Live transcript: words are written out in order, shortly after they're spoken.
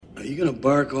Are you gonna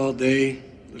bark all day,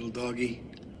 little doggy?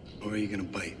 Or are you gonna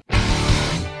bite?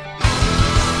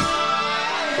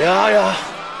 Yeah, yeah.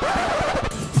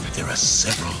 There are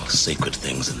several sacred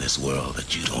things in this world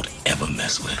that you don't ever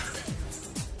mess with.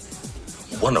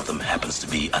 One of them happens to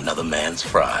be another man's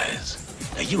fries.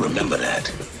 Now you remember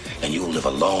that, and you'll live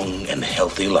a long and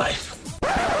healthy life.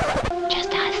 Just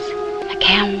us, the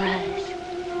cameras,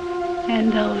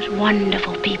 and those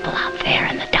wonderful people out there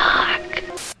in the dark.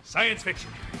 Science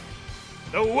fiction.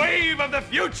 The wave of the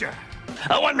future.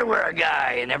 I wonder where a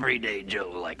guy, an everyday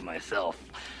Joe like myself,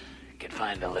 could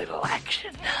find a little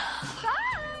action.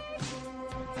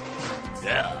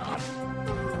 Yeah.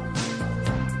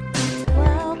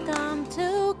 Welcome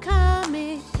to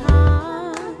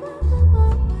Comic-Con,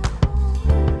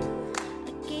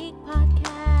 a geek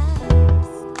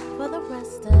podcast for the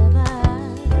rest of us.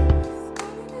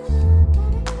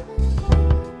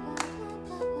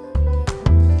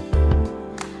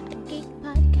 A geek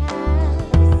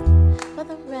podcast for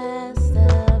the rest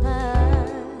of us.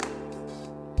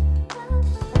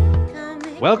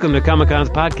 Welcome to Comic-Con's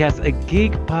podcast, a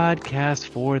geek podcast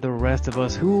for the rest of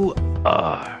us. Who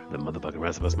are the motherfucking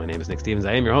rest of us? My name is Nick Stevens.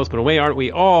 I am your host, but away aren't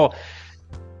we all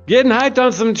getting hyped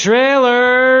on some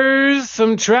trailers,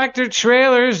 some tractor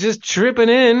trailers just tripping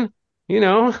in, you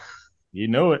know. You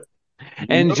know it.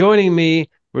 And joining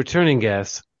me, returning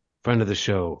guest, friend of the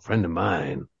show, friend of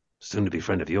mine, soon to be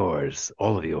friend of yours,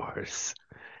 all of yours.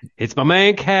 It's my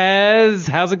man, Kaz.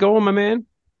 How's it going, my man?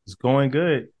 It's going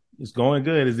good. It's going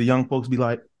good. As the young folks be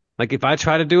like if I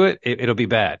try to do it, it'll be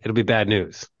bad. It'll be bad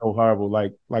news. so horrible.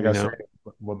 Like I said,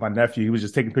 with my nephew, he was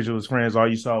just taking pictures of his friends. All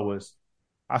you saw was,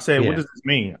 I said, What does this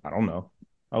mean? I don't know.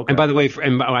 Okay. And by the way,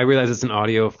 and I realize it's an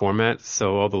audio format,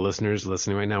 so all the listeners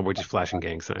listening right now, we're just flashing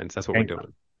gang signs. That's what we're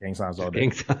doing. Gang signs all day.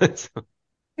 Gang signs.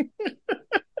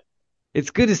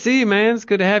 It's good to see you, man. It's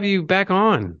good to have you back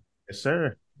on. Yes,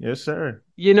 sir. Yes, sir.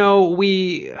 You know,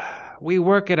 we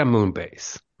work at a moon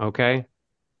base, okay?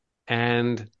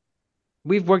 And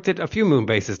we've worked at a few moon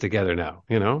bases together now,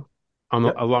 you know,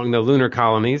 along the lunar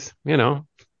colonies, you know,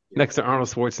 next to Arnold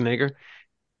Schwarzenegger.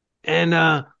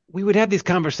 And we would have these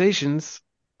conversations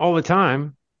all the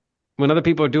time when other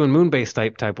people are doing moon base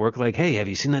type work, like, hey, have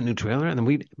you seen that new trailer? And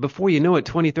then before you know it,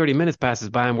 20, 30 minutes passes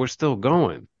by and we're still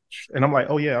going. And I'm like,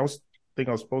 oh yeah, I was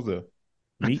supposed to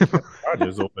meet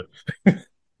Rogers over.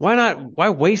 Why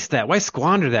waste that? Why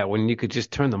squander that when you could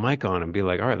just turn the mic on and be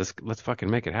like, all right, let's fucking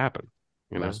make it happen.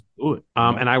 You know? Let's do it.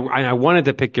 And I wanted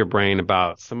to pick your brain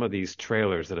about some of these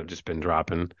trailers that have just been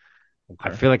dropping. Okay.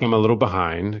 I feel like I'm a little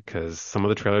behind because some of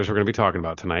the trailers we're going to be talking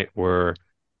about tonight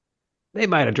they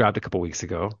might have dropped a couple weeks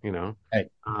ago, you know. Hey,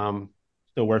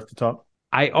 still worth the talk.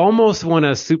 I almost want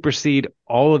to supersede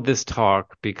all of this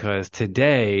talk because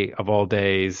today, of all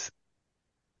days,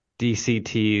 DC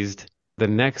teased the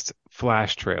next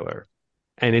Flash trailer.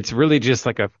 And it's really just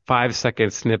like a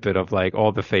 5-second snippet of like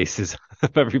all the faces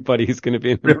of everybody who's going to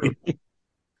be in the movie.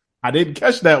 I didn't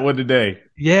catch that one today.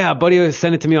 Yeah, buddy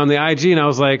sent it to me on the IG, and I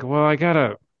was like, well, I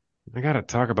gotta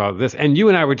talk about this. And you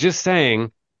and I were just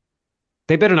saying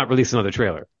they better not release another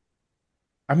trailer.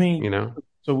 I mean, you know.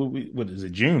 So what is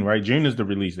it? June, right? June is the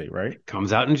release date, right? It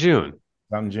comes out in June.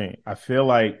 Out in June. I feel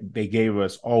like they gave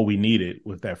us all we needed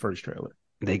with that first trailer.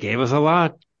 They gave us a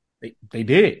lot. They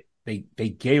did. They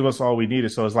gave us all we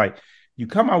needed. So it's like you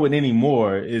come out with any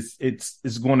more, it's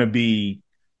going to be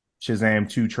Shazam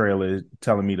 2 trailer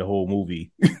telling me the whole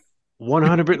movie.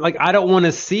 100%. Like I don't want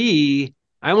to see.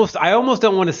 I almost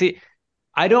don't want to see.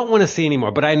 I don't want to see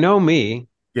anymore. But I know me.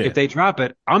 Yeah. If they drop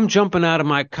it, I'm jumping out of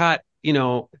my cot.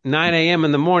 9 a.m.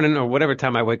 in the morning or whatever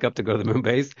time I wake up to go to the moon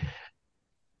base,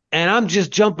 and I'm just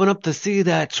jumping up to see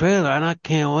that trailer, and I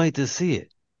can't wait to see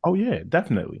it. Oh yeah,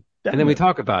 definitely. And then we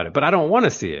talk about it, but I don't want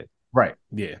to see it. Right.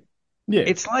 Yeah. Yeah.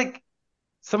 It's like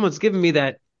someone's giving me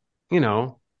that,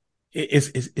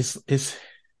 It's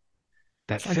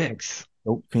that fix.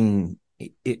 Dope fiend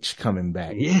itch coming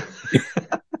back. Yeah.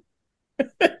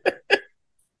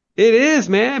 It is,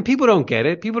 man. People don't get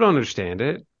it. People don't understand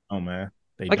it. Oh man.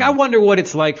 I wonder what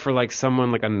it's like for like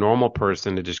someone like a normal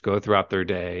person to just go throughout their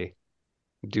day,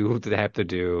 do what they have to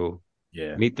do.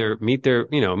 Yeah. Meet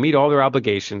all their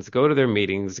obligations, go to their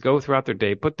meetings, go throughout their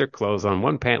day, put their clothes on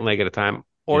one pant leg at a time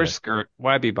or skirt.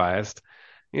 Why be biased?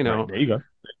 Right, there you go.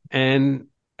 And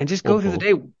just go through the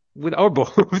day with our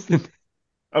both.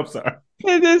 I'm sorry.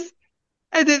 And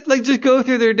then like just go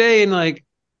through their day and like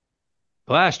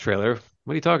Flash trailer.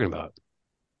 What are you talking about?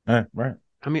 Right.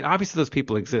 I mean, obviously those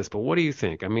people exist, but what do you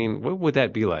think? I mean, what would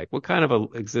that be like? What kind of a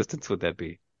existence would that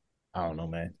be? I don't know,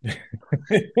 man.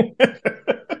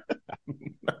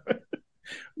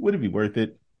 Would it be worth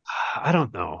it? I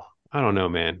don't know,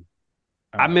 man.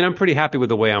 I mean, I'm pretty happy with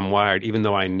the way I'm wired, even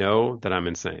though I know that I'm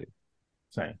insane.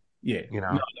 Same. Yeah. You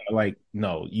No, know? like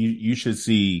no, you should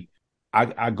see.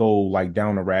 I go like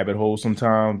down a rabbit hole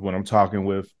sometimes when I'm talking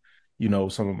with,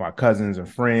 some of my cousins and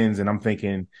friends, and I'm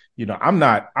thinking, I'm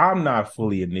not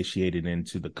fully initiated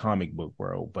into the comic book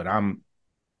world, but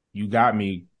you got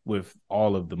me with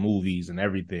all of the movies and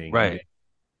everything, and then Right.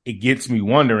 it gets me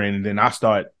wondering, and then I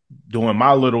start doing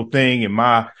my little thing and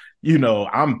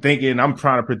I'm thinking, I'm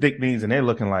trying to predict things, and they're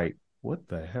looking like, what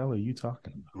the hell are you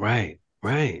talking about? Right.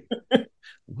 Right.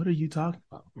 What are you talking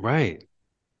about? Right.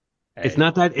 Hey, It's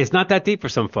not that deep for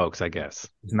some folks, I guess.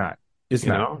 it's not. It's You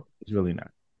not. know? It's really not.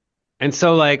 And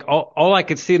so like all I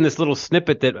could see in this little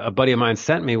snippet that a buddy of mine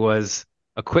sent me was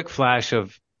a quick flash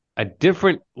of a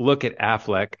different look at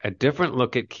Affleck, a different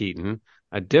look at Keaton,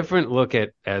 a different look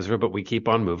at Ezra, but we keep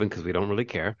on moving because we don't really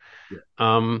care. Yeah,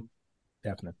 Um,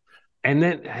 definitely. and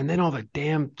then all the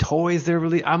damn toys they're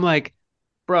really I'm like,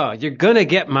 bro, you're gonna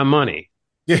get my money.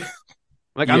 Yeah,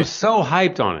 Like yeah. I'm so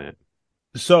hyped on it.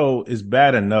 So it's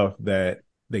bad enough that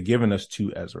they're giving us two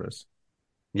Ezras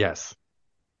Yes.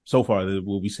 so far that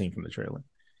what we've seen from the trailer.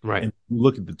 Right. And you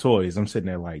look at the toys, I'm sitting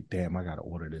there like, damn, I gotta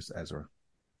order this Ezra.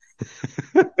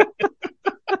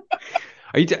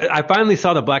 I finally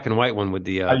saw the black and white one with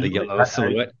the yellow I-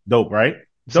 silhouette. dope, right?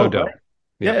 So Dope, dope. right?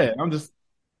 Yeah.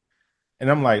 Yeah,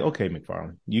 I'm like, okay,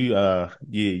 McFarlane,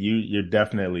 you're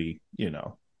definitely, going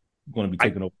to be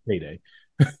taking over payday.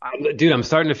 Dude, I'm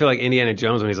starting to feel like Indiana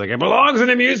Jones when he's like, it belongs in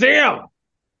a museum.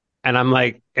 And I'm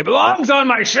like, it belongs on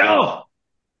my shelf.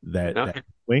 That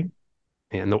wing,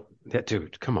 And that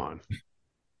dude, come on.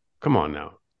 Come on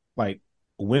now. like,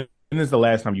 when is the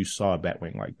last time you saw a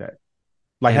Batwing like that?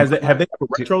 Like, And have they ever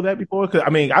retro that before? Because I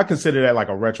mean, I consider that like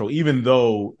a retro, even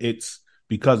though it's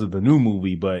because of the new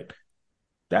movie, but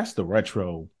that's the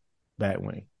retro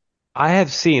Batwing. I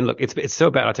have seen, look, it's so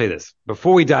bad. I'll tell you this.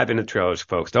 Before we dive into trailers,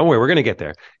 folks, don't worry, we're gonna get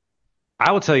there.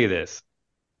 I will tell you this.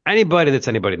 Anybody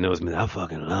knows me, I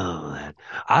fucking love that.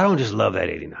 I don't just love that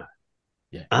 89.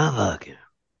 Yeah. I fucking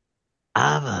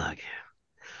I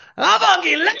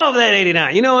fucking love that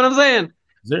 89. You know what I'm saying?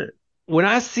 Is there? When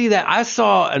I see that, I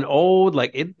saw an old,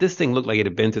 this thing looked like it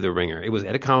had been through the ringer. It was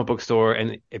at a comic book store.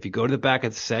 And if you go to the back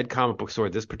of said comic book store,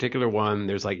 this particular one,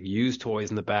 there's like used toys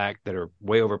in the back that are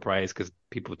way overpriced because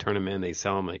people turn them in, they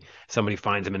sell them. Like somebody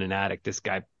finds them in an attic. This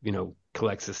guy,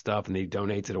 collects his stuff and he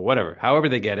donates it or whatever, however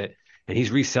they get it. And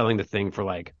he's reselling the thing for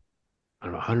like, I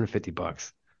don't know,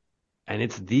 $150. And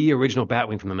it's the original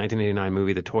Batwing from the 1989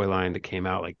 movie, the toy line that came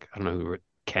out. Like, I don't know who,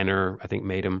 Kenner, I think,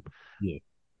 made him. Yeah.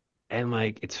 And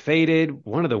like it's faded.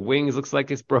 One of the wings looks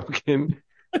like it's broken.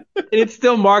 And it's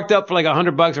still marked up for like $100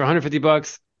 or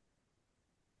 $150.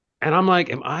 And I'm like,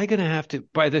 am I gonna have to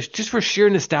buy this just for sheer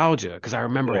nostalgia? Because I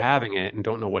remember having it and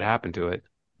don't know what happened to it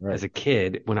as a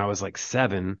kid when I was like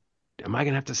 7. Am I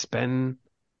gonna have to spend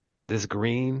this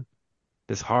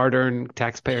this hard-earned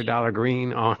taxpayer dollar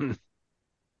green on?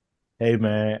 Hey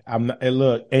man, I'm not. Hey,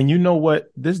 look, and you know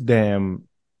what? This damn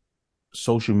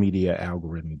social media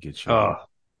algorithm gets you. Oh,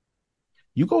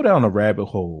 You go down a rabbit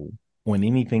hole on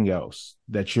anything else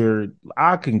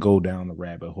I can go down the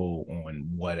rabbit hole on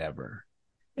whatever.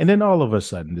 And then all of a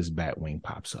sudden this Batwing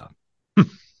pops up.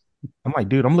 I'm like,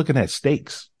 dude, I'm looking at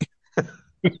steaks.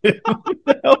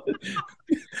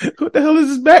 What the hell is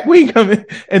this Batwing coming?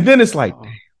 And then it's like,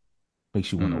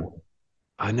 makes you want to.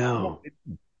 I know.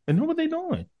 And what are they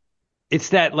doing? It's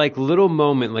that like little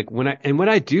moment, like when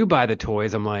I do buy the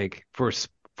toys, I'm like for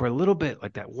a little bit,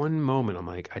 like that one moment, I'm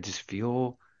like, I just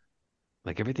feel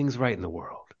like everything's right in the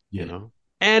world,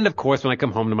 And of course, when I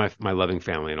come home to my loving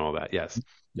family and all that, yes.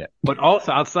 Yeah. But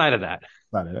also outside of that,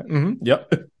 Mm-hmm.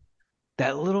 Yep.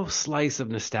 that little slice of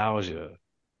nostalgia,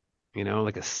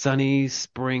 like a sunny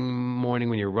spring morning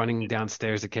when you're running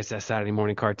downstairs to catch that Saturday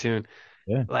morning cartoon.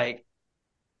 Yeah. Like,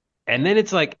 and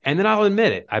then I'll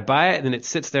admit it. I buy it and then it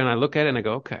sits there and I look at it and I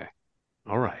go, okay,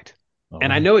 all right.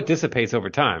 And I know it dissipates over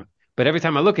time, but every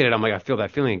time I look at it, I'm like, I feel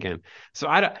that feeling again. So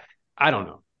I don't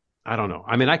know.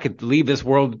 I mean, I could leave this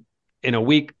world in a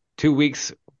week, 2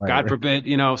 weeks, God forbid,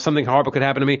 something horrible could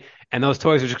happen to me. And those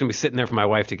toys are just going to be sitting there for my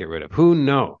wife to get rid of. Who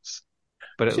knows?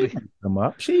 But at least them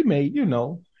up. She may,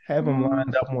 have them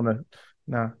lined up on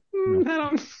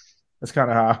that's kind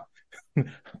of how I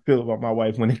feel about my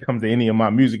wife when it comes to any of my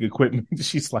music equipment.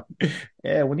 She's like,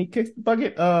 yeah, when he kicks the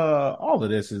bucket, all of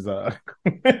this is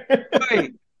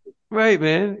right,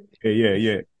 man.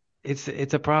 Yeah. It's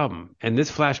a problem. And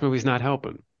this Flash movie's not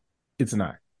helping. It's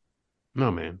not.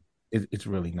 No, man. It's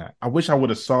really not. I wish I would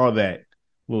have saw that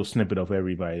little snippet of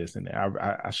everybody that's in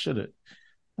there. I should have.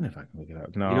 I wonder if I can look it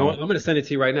up. No. You know what? I'm going to send it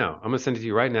to you right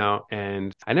now.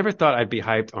 And I never thought I'd be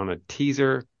hyped on a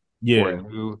teaser for a Yeah.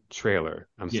 new trailer.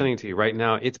 I'm Yeah. sending it to you right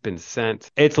now. It's been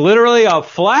sent. It's literally a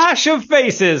flash of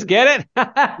faces. Get it?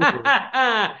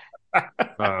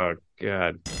 Oh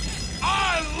God.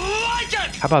 I like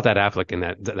it! How about that Affleck in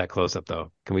that close up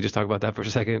though? Can we just talk about that for a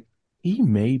second? He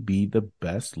may be the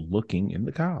best looking in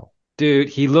the cow. Dude,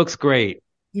 he looks great.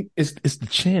 It's the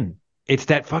chin. It's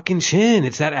that fucking chin.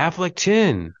 It's that Affleck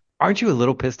chin. Aren't you a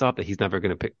little pissed off that he's never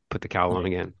going to put the cowl on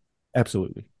again?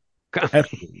 Absolutely.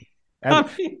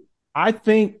 Absolutely. I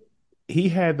think he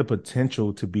had the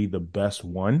potential to be the best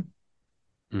one,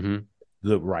 Mhm.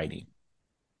 the writing,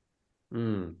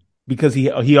 Mm. because he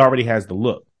already has the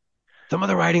look. Some of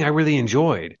the writing I really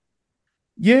enjoyed,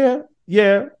 Yeah,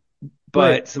 yeah, but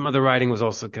but some of the writing was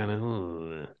also kind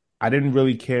of. I didn't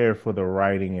really care for the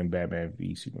writing in Batman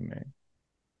v Superman.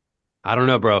 I don't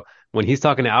know, bro. When he's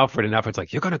talking to Alfred and Alfred's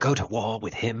like, "You're gonna go to war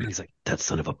with him," and he's like, "That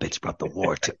son of a bitch brought the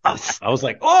war to us." I was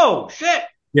like, "Oh shit!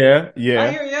 Yeah, I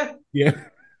yeah, hear you. yeah,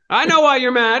 I know why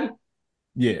you're mad."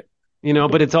 yeah,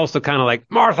 But it's also kind of like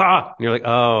Martha, and you're like,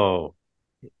 "Oh,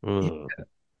 ugh."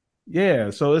 yeah.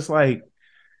 So it's like,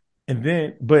 and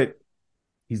then, but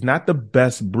he's not the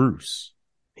best Bruce,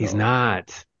 He's though.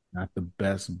 not." Not the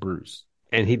best Bruce.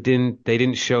 And they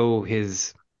didn't show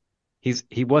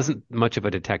he wasn't much of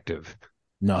a detective.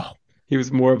 No. He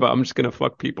was more of a, I'm just gonna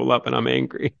fuck people up and I'm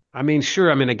angry. I mean,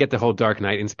 sure, I mean I get the whole Dark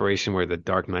Knight inspiration where the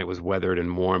Dark Knight was weathered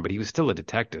and worn, but he was still a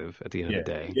detective at the end Yeah, of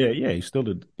the day. yeah, yeah. He still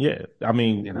did. Yeah, I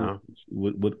mean, You know?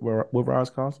 what Ross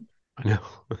calls I know.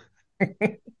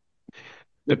 him?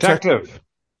 Detective. Detective.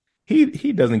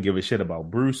 He doesn't give a shit about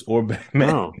Bruce or Batman.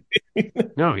 No.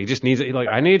 No, he just needs it. Like,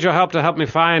 I need your help to help me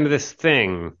find this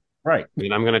thing. Right.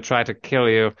 And I'm gonna try to kill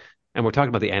you. And we're talking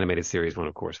about the animated series one,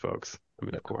 of course, folks. I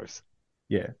mean, of course.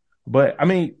 Yeah, but I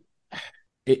mean,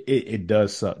 it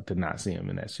does suck to not see him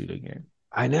in that suit again.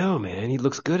 I know, man. He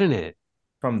looks good in it.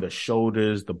 From the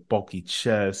shoulders, the bulky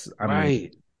chest. I mean,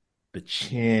 Right. the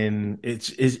chin. It's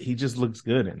he just looks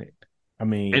good in it. I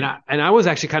mean, And I was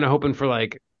actually kind of hoping for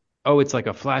like, oh, it's like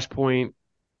a Flashpoint,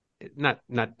 not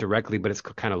directly, but it's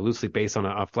kind of loosely based on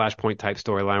a Flashpoint type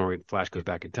storyline where Flash goes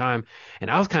back in time. And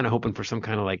I was kind of hoping for some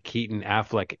kind of like Keaton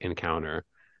Affleck encounter,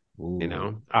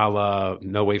 ooh. a la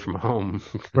No Way From Home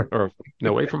or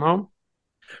No Way From Home, No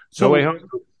So Way Home.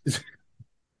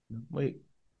 wait,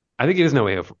 I think it is No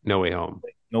Way Home. no way home.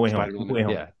 Spider-Man. No way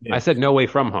home. Yeah, Yeah, I said No Way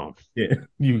From Home. yeah.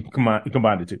 You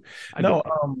combined the two. I No,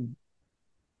 did.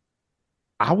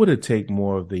 I would have taken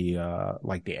more of the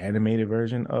like the animated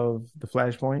version of the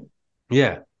Flashpoint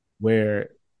Yeah, where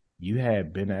you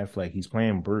had Ben Affleck, he's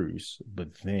playing Bruce, but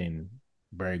then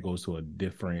Barry goes to a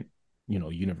different,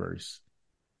 universe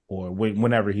or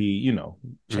whenever he, hmm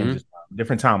changes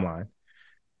different timeline,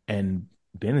 and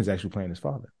Ben is actually playing his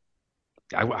father.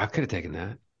 I could have taken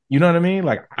that. You know what I mean?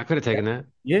 Like, I could have taken that.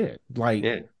 yeah, like,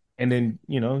 Yeah, and then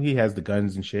he has the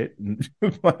guns and shit, and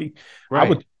like,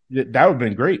 right. that would have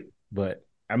been great, but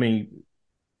I mean,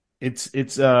 it's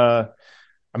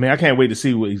I mean, I can't wait to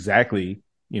see what exactly,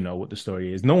 what the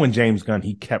story is. Knowing James Gunn,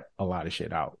 he kept a lot of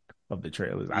shit out of the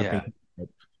trailers. I Yeah. think he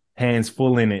kept hands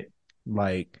full in it.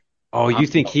 Like, Oh, I, you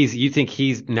think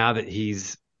he's now that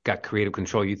he's got creative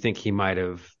control, you think he might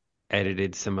have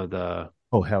edited some of the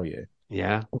oh hell yeah,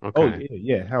 yeah, oh okay.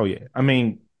 yeah, yeah, hell yeah. I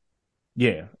mean,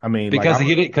 yeah, I mean, like,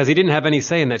 Because he didn't have any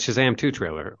say in that Shazam 2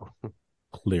 trailer.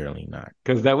 clearly not.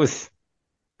 Because that was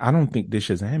I don't think this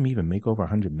Shazam even make over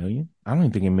 100 million. I don't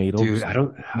even think it made over. dude, I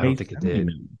don't Made think it 70 did.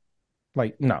 million.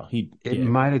 Like, no, It yeah.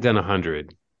 might have done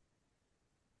 100,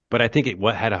 but I think it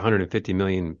had $150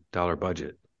 million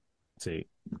budget. See,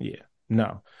 yeah,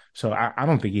 no. So I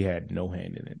don't think he had no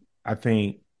hand in it. I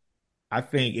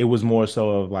think it was more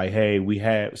so of like, hey,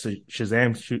 so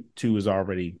Shazam 2 is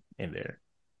already in there.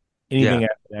 Anything Yeah,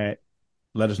 after that,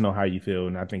 let us know how you feel.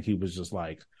 And I think he was just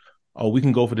like, oh, we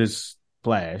can go for this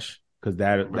Flash because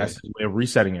that's right. his way of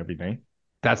resetting everything.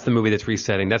 That's the movie that's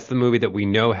resetting. That's the movie that we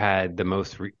know had the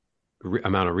most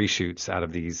amount of reshoots out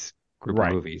of these group of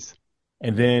Right. movies.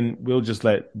 And then we'll just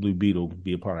let Blue Beetle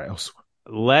be a part of elsewhere.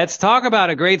 Let's talk about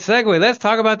a great segue. Let's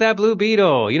talk about that Blue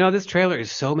Beetle. This trailer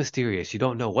is so mysterious. You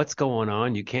don't know what's going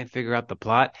on. You can't figure out the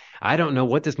plot. I don't know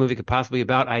what this movie could possibly be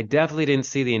about. I definitely didn't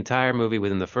see the entire movie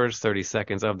within the first 30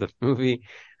 seconds of the movie.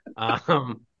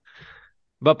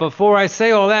 But before I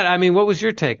say all that, I mean, what was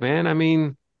your take, man? I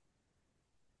mean,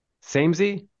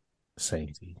 samey?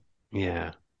 Samey,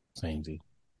 Yeah, samey.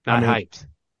 I not mean, hyped.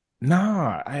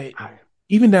 nah,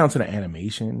 even down to the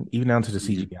animation, even down to the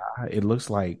CGI, it looks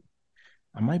like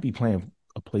I might be playing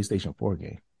a PlayStation 4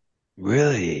 game.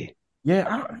 Really?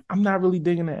 Yeah, I'm not really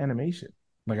digging the animation.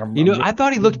 Like, I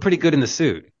thought he looked pretty good in the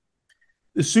suit.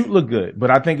 the suit looked good, but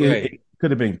I think it Right.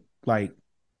 could have been like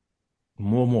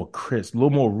more crisp, a little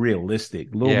more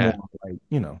realistic, a little Yeah. more like,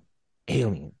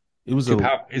 alien. It was Two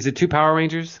power. Is it two Power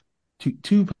Rangers?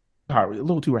 too power, a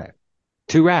little too rap.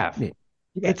 Two Raph. Yeah.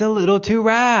 Yeah. It's a little too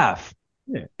Raph.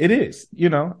 Yeah, it is.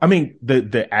 I mean,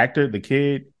 the actor, the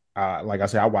kid, like I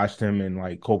said, I watched him in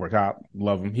like Cobra Cop.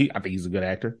 Love him. I think he's a good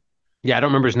actor. Yeah, I don't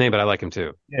remember his name, but I like him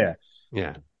too. Yeah.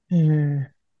 Yeah. Eh,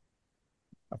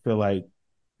 I feel like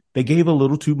they gave a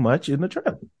little too much in the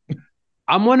trailer.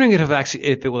 I'm wondering if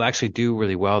it will actually do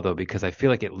really well though, because I feel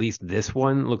like at least this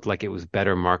one looked like it was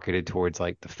better marketed towards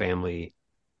like the family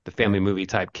movie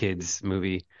type kids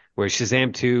movie. Whereas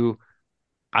Shazam 2,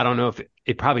 I don't know if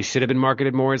it probably should have been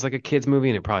marketed more as like a kids movie,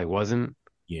 and it probably wasn't.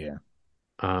 Yeah.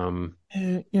 Um,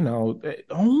 The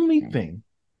only thing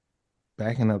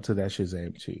backing up to that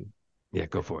Shazam 2 yeah,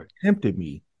 go for it. tempted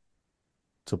me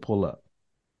to pull up.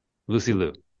 Lucy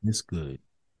Liu. It's good.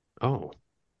 Oh,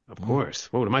 of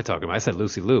course. What am I talking about? I said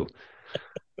Lucy Liu.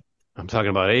 I'm talking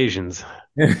about Asians.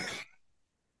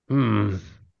 Hmm.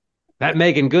 That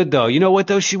Megan Good though. You know what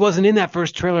though? She wasn't in that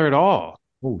first trailer at all.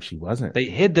 Oh, she wasn't. They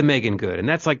hid the Megan Good, and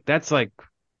that's your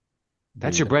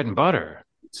Dude, bread and butter.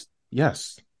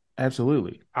 yes,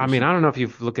 absolutely. I mean, I don't know if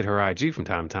you've looked at her IG from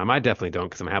time to time. I definitely don't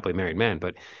because I'm a happily married man,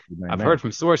 but Man, I've man, heard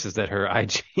from sources that her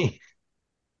IG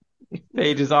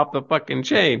page is off the fucking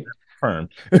chain. firm.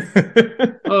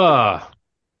 Ugh.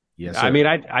 Yes, I sir. mean,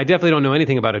 I definitely don't know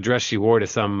anything about a dress she wore to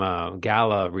some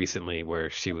gala recently where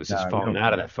she was just Nah, falling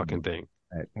out of that fucking thing.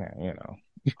 Yeah.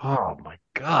 Oh my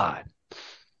God.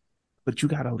 But you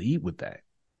got to lead with that.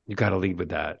 You got to lead with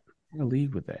that. You got to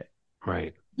lead with that.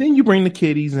 Right. Then you bring the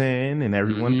kiddies in and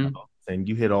everyone Mhm. else, and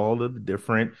you hit all of the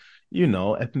different,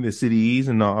 ethnicities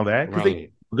and all that. Because they Right.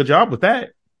 did a good job with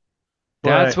that.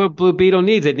 That's But what Blue Beetle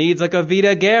needs. It needs like a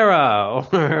Vita Guerra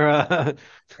or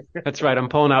that's right. I'm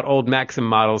pulling out old Maxim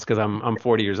models because I'm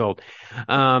 40 years old.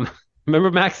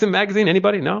 Remember Maxim magazine?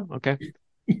 Anybody? No? Okay.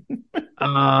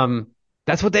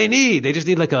 That's what they need. They just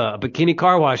need like a bikini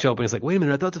car wash open. It's like, wait a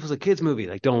minute, I thought this was a kids movie.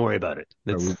 Like, don't worry about it.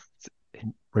 It's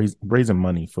raising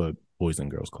money for Boys and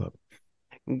Girls Club.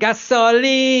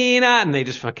 gasolina, and they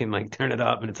just fucking like turn it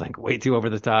up, and it's like way too over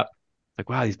the top. Like,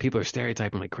 wow, these people are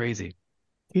stereotyping like crazy.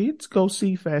 Kids go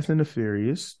see Fast and the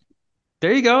Furious.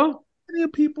 There you go. There are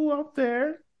people out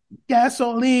there.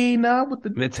 Gasolina with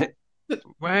It's the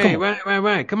right, Come on.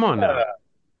 right. Come on now.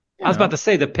 I was about to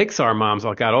say the Pixar moms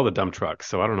all got all the dump trucks,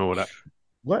 so I don't know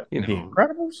What? you The know.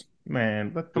 Incredibles?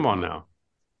 Man, Come on now.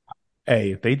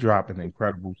 Hey, if they drop an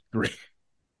Incredibles 3,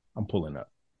 I'm pulling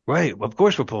up. Right, of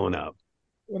course we're pulling up.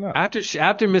 Pulling up.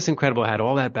 After Miss Incredible had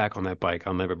all that back on that bike,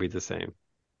 I'll never be the same.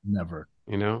 Never.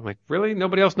 Like really,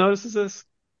 nobody else notices this?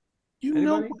 You Anybody?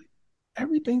 know what?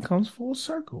 Everything comes full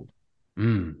circle.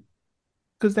 Mm,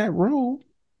 Because that role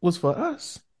was for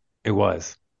us. it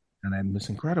was, And that Miss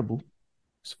Incredible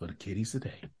is for the kiddies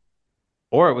today.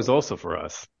 or it was also for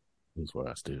us. It was for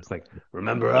us, too. It's like,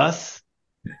 remember us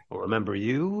or remember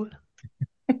you?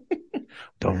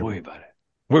 Don't worry about it.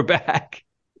 We're back.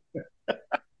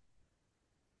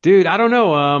 Dude, I don't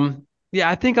know. Yeah,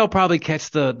 I think I'll probably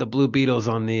catch the Blue Beetles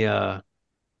on the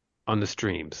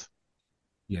streams,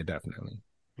 Yeah, definitely.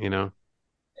 you know?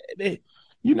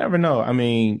 You never know. I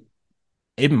mean,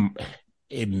 it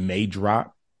may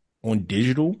drop on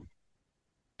digital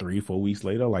 3 or 4 weeks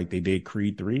later, like they did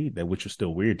Creed 3, which is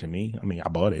still weird to me. I mean, I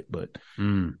bought it, but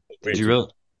Did you really?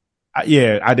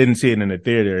 I didn't see it in the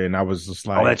theater, and I was just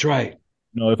like, Oh, that's right.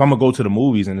 if I'm gonna go to the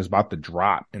movies and it's about to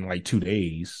drop in like 2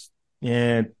 days,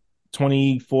 and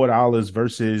 $24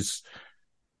 versus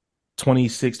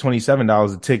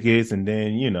 $27 of tickets, and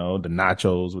then the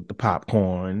nachos with the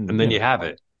popcorn, And then you have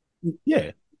it.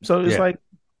 yeah. So it's Yeah. like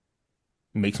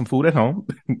make some food at home,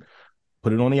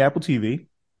 put it on the Apple TV.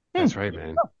 That's right,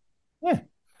 man. Yeah.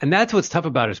 And that's what's tough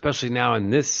about it, especially now in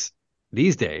these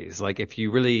days. Like if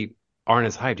you really aren't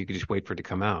as hyped, you could just wait for it to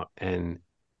come out. And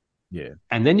Yeah.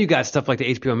 then you got stuff like the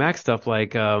HBO Max stuff,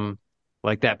 like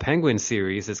that Penguin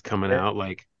series that's coming out.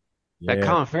 Like that Yeah.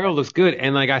 Colin Farrell looks good.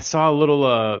 And like I saw a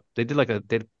little they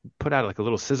put out like a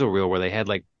little sizzle reel where they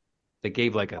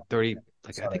gave like a 30,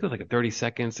 like I think it was like a 30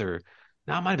 seconds, or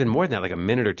no, it might have been more than that, like a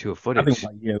minute or two of I footage.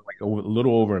 think like a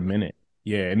little over a minute.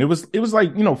 Yeah, and it was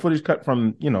like footage cut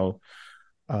from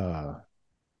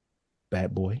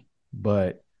Bad Boy,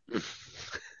 but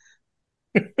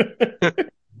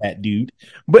that dude.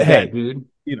 But Yeah, hey, dude.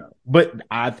 but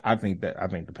I think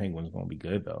the Penguin's gonna be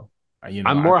good though.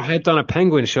 I'm more hyped on a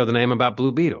Penguin show than I am about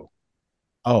Blue Beetle.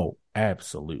 Oh,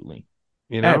 absolutely.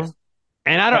 You know?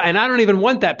 And I don't even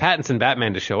want that Pattinson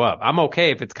Batman to show up. I'm okay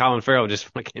if it's Colin Farrell just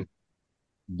fucking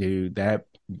Dude, that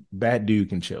dude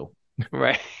can chill.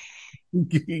 right.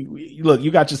 Look,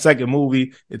 you got your second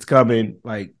movie. It's coming.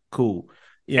 Like, cool.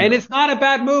 And it's not a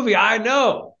bad movie. I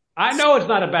know it's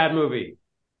not a bad movie.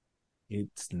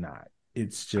 It's not.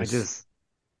 It's I just, just,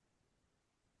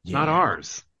 it's not yeah.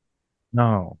 ours.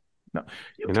 No, no.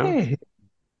 You You know? can't hit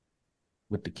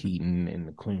with the Keaton and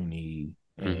the Clooney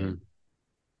Mm-hmm. and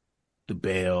the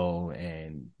Bell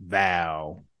and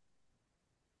Val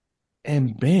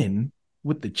and Ben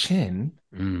with the chin.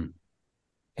 Mm.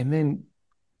 And then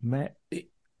Matt,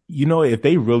 if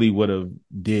they really would have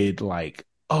did like,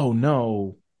 oh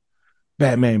no,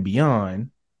 Batman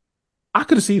Beyond, I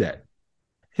could see that.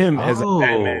 Him as a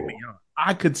Batman Oh, Beyond.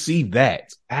 I could see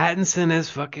that. Pattinson as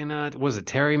fucking was it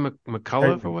Terry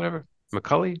McCullough or whatever?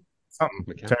 McCully? Something.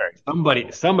 McCall-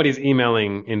 Terry. Somebody's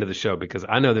emailing into the show because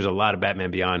I know there's a lot of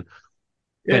Batman Beyond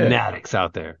Yeah. fanatics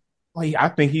out there. Like, I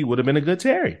think he would have been a good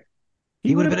Terry.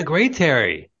 He would would have been a great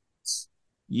Terry.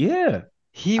 Yeah.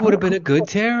 He I would don't, have I been a good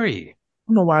Terry.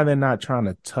 don't know why they're not trying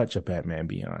to touch a Batman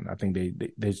Beyond. I think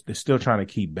they're still trying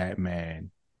to keep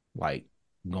Batman like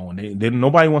going.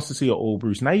 Nobody wants to see an old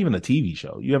Bruce, not even a TV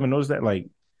show. You ever noticed that? Like,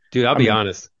 Dude, I'll I be mean,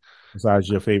 honest. besides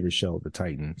your favorite show, The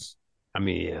Titans. I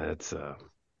mean, yeah, it's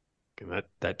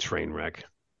that train wreck,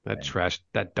 that trash,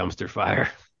 that dumpster fire.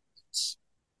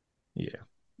 Yeah.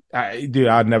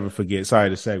 I'd never forget. Sorry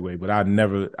to segue, but I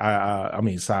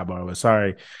mean, sidebar, but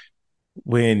sorry.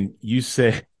 When you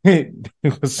said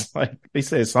it was like, they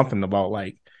said something about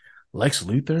like Lex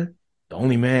Luthor, the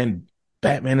only man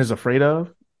Batman is afraid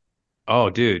of. Oh,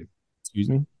 dude. Excuse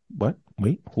me. What?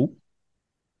 Wait, who?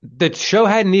 The show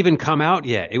hadn't even come out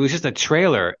yet. It was just a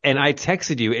trailer. And I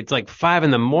texted you. It's like 5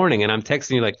 a.m. and I'm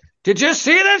texting you like, did you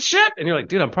see that shit? And you're like,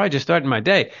 dude, I'm probably just starting my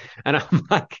day. And I'm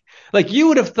like you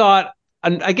would have thought,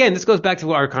 and again, this goes back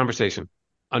to our conversation.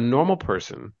 A normal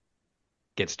person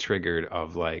gets triggered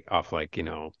off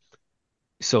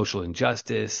social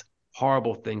injustice,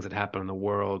 horrible things that happen in the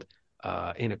world,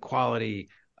 inequality,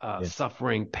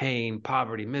 suffering, pain,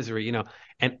 poverty, misery,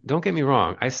 and don't get me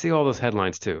wrong, I see all those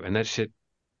headlines too, and that shit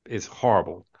is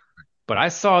horrible. But I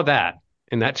saw that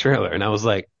in that trailer and I was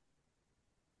like,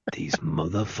 these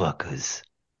motherfuckers.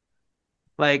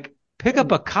 Like, pick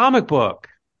up a comic book.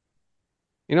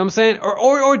 You know what I'm saying?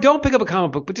 Or don't pick up a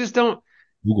comic book, but just don't.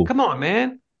 Google. Come on,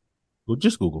 man. Well,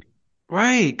 just Google.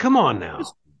 Right. Come on now.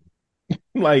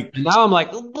 Like, and now I'm like,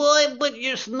 oh boy, but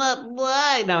you're not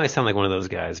boy. Now I sound like one of those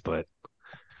guys, but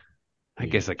I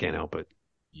guess I can't help it.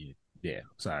 Yeah.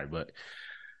 Sorry, but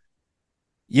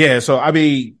yeah. So I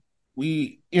mean,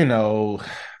 we we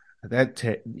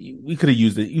could have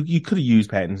used it. You could have used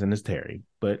Pattinson as Terry,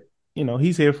 but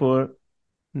he's here for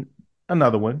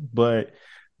another one. But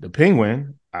the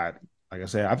Penguin, like I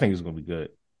said, I think it's gonna be good.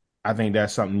 I think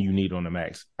that's something you need on the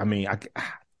Max. I mean,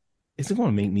 is it going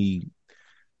to make me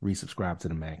resubscribe to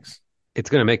the Max? It's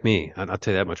going to make me. I'll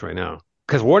tell you that much right now.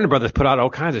 Because Warner Brothers put out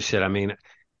all kinds of shit. I mean,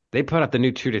 they put out the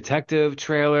new True Detective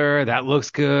trailer. That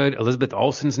looks good. Elizabeth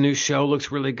Olsen's new show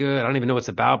looks really good. I don't even know what it's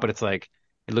about, but it's like,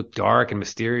 it looked dark and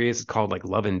mysterious. It's called like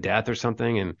Love and Death or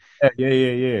something. And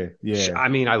yeah. I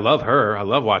mean, I love her. I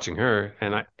love watching her.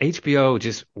 And HBO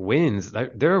just wins.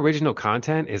 Their original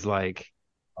content is like,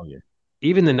 oh yeah.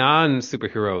 Even the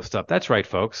non-superhero stuff. That's right,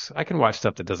 folks. I can watch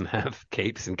stuff that doesn't have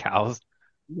capes and cows.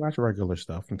 We watch regular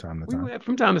stuff from time to time.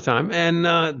 From time to time. And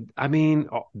I mean,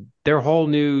 their whole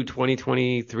new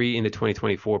 2023 into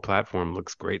 2024 platform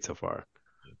looks great so far.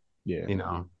 Yeah.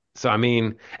 So I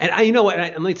mean, and you know what?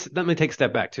 And let me take a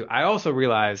step back too. I also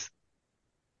realize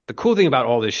the cool thing about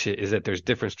all this shit is that there's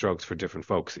different strokes for different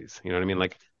folksies. You know what I mean?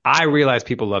 Like, I realize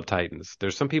people love Titans.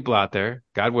 There's some people out there,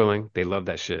 God willing, they love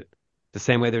that shit. The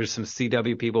same way there's some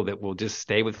CW people that will just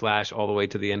stay with Flash all the way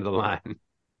to the end of the line.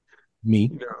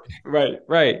 Me.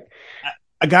 Right.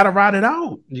 I got to ride it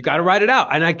out. You got to ride it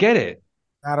out. And I get it.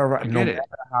 No matter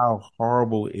how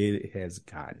horrible it has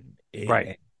gotten.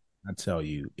 Right. I tell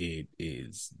you, it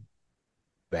is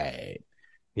bad.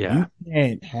 Yeah. You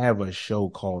can't have a show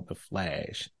called The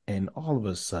Flash and all of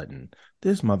a sudden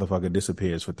this motherfucker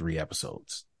disappears for 3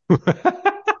 episodes.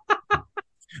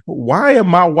 Why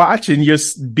am I watching your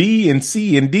B and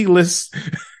C and D list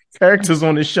characters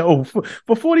on the show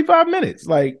for 45 minutes?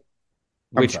 Like,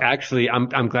 which actually,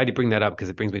 I'm glad you bring that up because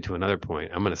it brings me to another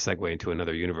point. I'm going to segue into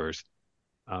another universe.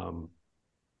 That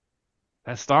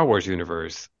Star Wars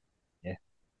universe. Yeah.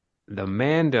 The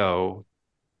Mando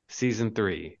season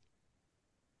 3.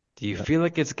 Do you feel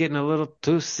like it's getting a little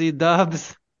too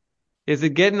C-dubs? Is it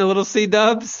getting a little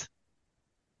C-dubs?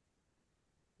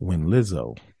 When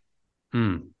Lizzo.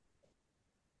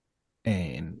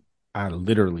 And I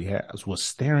literally was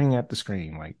staring at the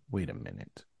screen like, wait a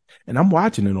minute. And I'm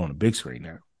watching it on a big screen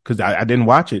now because I didn't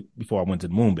watch it before I went to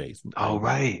the moon base. Oh,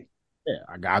 right. Yeah,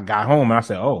 I got home and I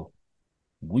said, "Oh,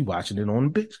 we watching it on the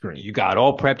big screen." You got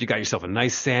all prepped. You got yourself a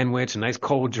nice sandwich, a nice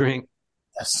cold drink.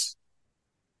 Yes.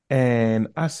 And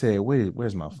I said, "Wait,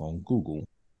 where's my phone?" Google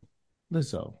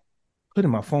Lizzo.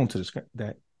 Putting my phone to the screen.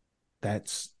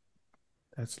 That's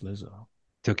that's Lizzo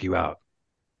Took you out.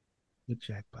 with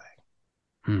Jack Black.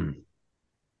 Hmm.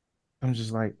 I'm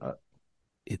just like,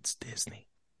 it's Disney.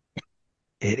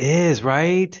 It is,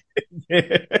 right?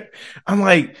 I'm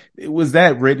like, was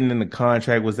that written in the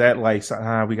contract? Was that like,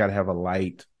 we got to have a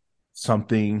light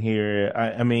something here?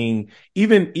 I mean,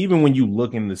 even when you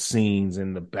look in the scenes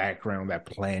in the background, that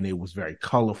planet was very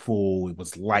colorful. It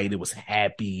was light. It was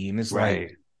happy, and it's like,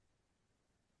 Right.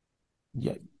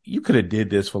 yeah, you could have did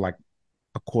this for like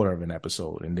a quarter of an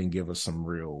episode and then give us some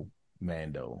real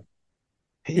Mando.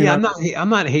 You Yeah, know? I'm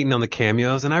not hating on the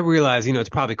cameos, and I realize, it's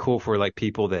probably cool for like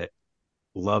people that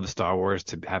love Star Wars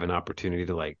to have an opportunity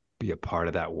to like be a part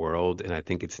of that world, and I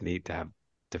think it's neat to have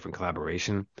different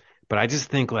collaboration. But I just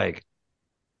think like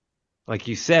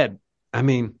you said, I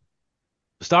mean,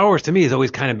 Star Wars to me has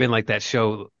always kind of been like that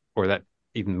show or that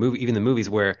even the movies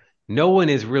where no one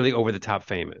is really over the top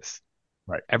famous.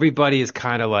 Right. Everybody is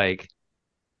kind of like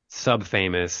sub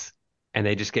famous, and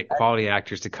they just get quality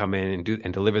actors to come in and do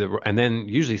and deliver and then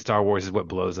usually Star Wars is what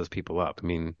blows those people up.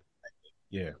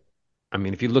 Yeah. I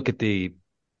mean, if you look at the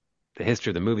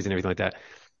history of the movies and everything like that,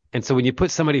 and so when you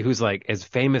put somebody who's like as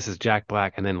famous as Jack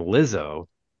Black and then Lizzo,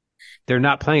 they're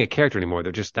not playing a character anymore.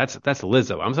 They're just that's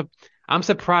Lizzo. I'm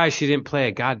surprised she didn't play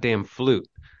a goddamn flute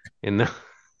in the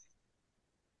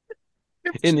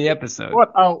in the episode.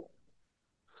 What out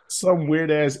some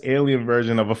weird ass alien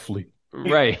version of a flea?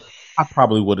 Right. I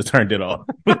probably would have turned it off.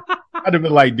 I'd have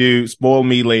been like, dude, spoil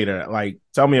me later. Like,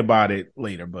 tell me about it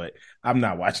later, but I'm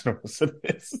not watching the rest of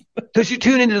this. Because you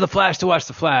tune into The Flash to watch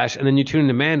The Flash, and then you tune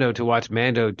into Mando to watch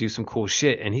Mando do some cool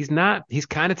shit. And he's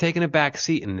kind of taking a back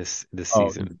seat in this Oh,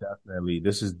 season.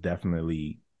 this is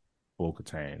definitely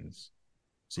Bo-Katan's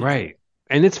season. Right.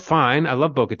 And it's fine. I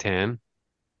love Bo-Katan.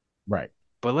 Right.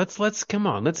 But let's come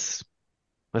on, let's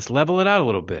level it out a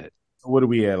little bit. So what are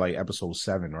we at? Like episode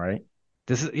 7, right?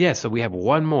 So we have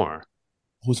one more.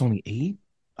 Oh, it's only 8?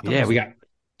 I thought it Yeah, was we like, got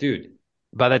dude.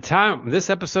 By the time this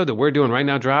episode that we're doing right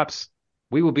now drops,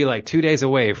 we will be like 2 days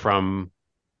away from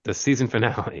the season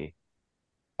finale.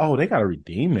 oh, they gotta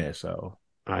redeem this. So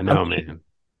I I know, mean, man.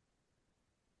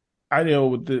 I know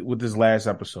with this last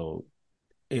episode,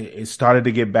 it started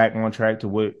to get back on track to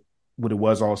what it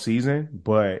was all season,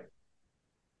 but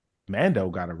Mando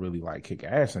got to really like kick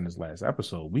ass in this last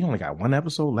episode. We only got one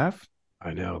episode left.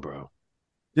 I know, bro.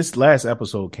 This last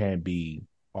episode can't be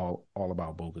all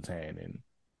about Bo-Katan and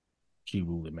she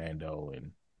ruling Mando.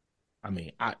 And I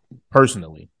mean, I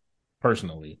personally,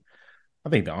 I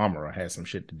think the Armorer has some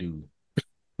shit to do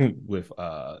with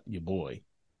your boy.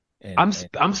 I'm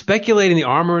speculating the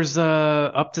armor's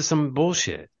up to some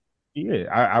bullshit. Yeah,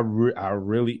 I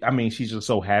really, I mean, she just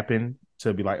so happened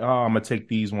to be like, oh, I'm gonna take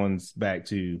these ones back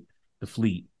to the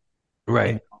fleet, and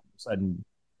Right. all of a sudden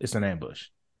it's an ambush.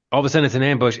 All of a sudden it's an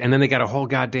ambush, and then they got a whole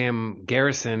goddamn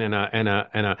garrison and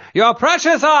a your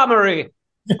precious armory,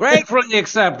 gratefully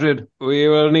accepted. We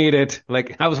will need it.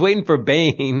 Like I was waiting for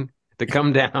Bane to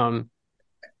come down.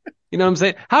 You know what I'm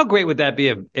saying? How great would that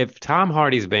be if Tom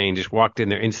Hardy's Bane just walked in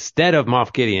there instead of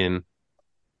Moff Gideon?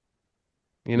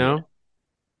 You Yeah, know?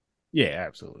 yeah,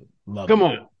 absolutely, love Come it.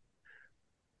 on.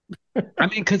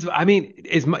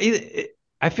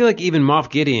 I feel like even Moff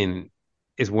Gideon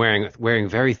is wearing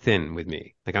very thin with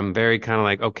me. Like I'm very kind of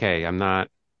like, okay, I'm not.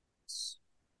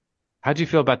 How'd you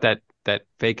feel about that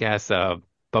fake ass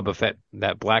Bubba Fett,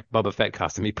 that black Bubba Fett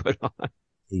costume he put on?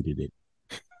 Hated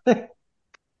it,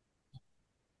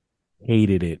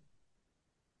 hated it.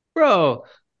 Bro.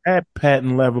 That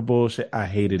patent level bullshit, I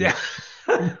hated Yeah.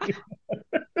 it.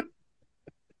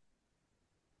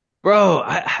 Bro,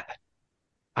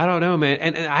 I don't know, man.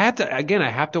 And I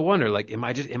have to wonder, like, am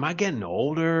I getting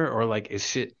older or like is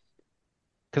shit?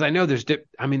 Because I know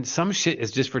I mean, some shit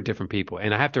is just for different people.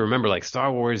 And I have to remember, like,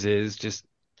 Star Wars is just,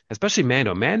 especially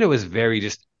Mando. Mando is very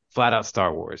just flat out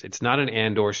Star Wars. It's not an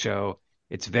Andor show.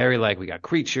 It's very like we got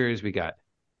creatures, we got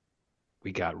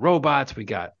robots, we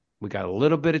got a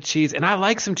little bit of cheese. And I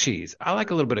like some cheese. I like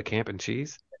a little bit of camp and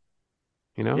cheese,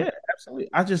 you know? Yeah, absolutely.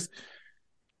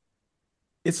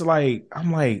 It's like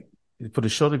I'm like for the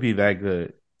show to be that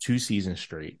good, 2 seasons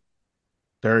straight,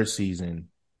 third season,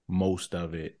 most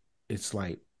of it. It's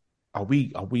like, are we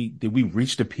did we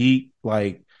reach the peak?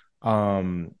 Like,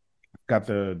 got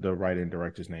the writer and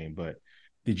director's name, but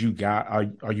did you guys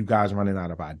are you guys running out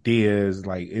of ideas?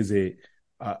 Like, is it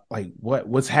like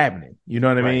what's happening? You know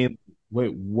what I Right.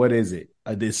 mean? What is it?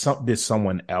 Did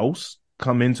someone else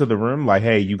come into the room like,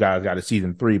 hey, you guys got a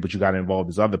season 3, but you got to involve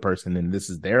this other person, and this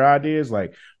is their ideas.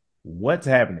 Like, what's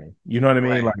happening? You know what I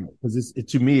mean? Right. Like, because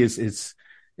to me, it's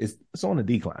on a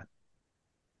decline.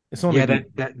 It's on a Yeah,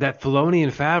 decline. that Filoni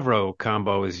and Favreau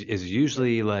combo is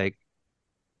usually like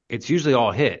it's usually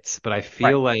all hits, but I Right.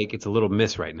 feel like it's a little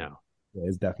miss right now. Yeah,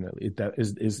 it's definitely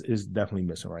it's definitely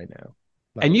missing right now.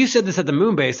 And Like, you said this at the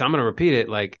moon base. I'm going to repeat it.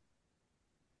 Like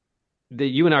that,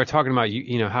 you and I were talking about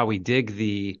you know how we dig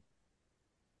the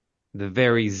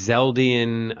very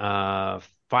Zeldian,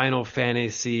 Final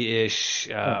Fantasy-ish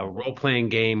role-playing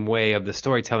game way of the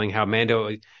storytelling. How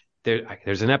Mando,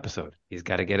 there's an episode. He's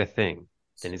got to get a thing.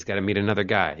 Then he's got to meet another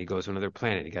guy. He goes to another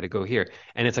planet. He got to go here,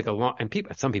 and it's like a long. And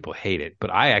some people hate it, but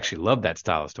I actually love that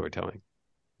style of storytelling.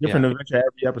 different Yeah, adventure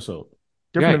every episode.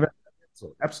 Different right, adventure every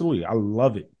episode. Absolutely, I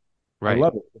love it. I right.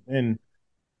 love it. And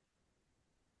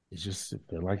it's just it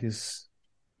feel like it's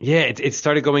Yeah, it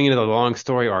started going into the long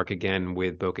story arc again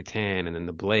with Bo-Katan, and then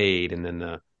the Blade, and then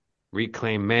the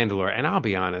reclaim Mandalore. And I'll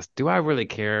be honest, do I really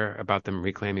care about them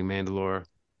reclaiming Mandalore?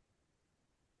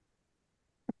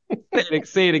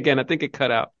 Say it again. I think it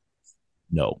cut out.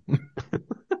 no.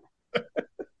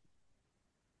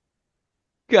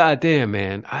 God damn,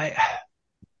 man. I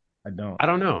don't. I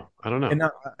don't know. I don't know.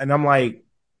 And I'm like,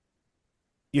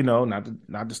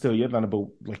 not to steal your thunder, but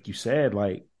like you said,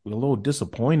 like we're a little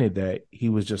disappointed that he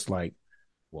was just like,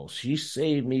 well, she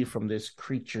saved me from this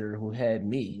creature who had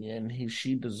me, and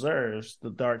she deserves the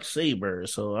dark saber.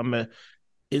 So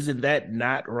isn't that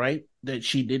not right that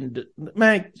she didn't?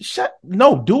 Man,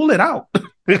 duel it out,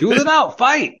 Duel it out,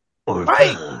 fight or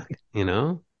fight. fuck. You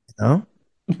know? No,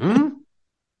 Hmm?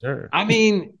 sure. I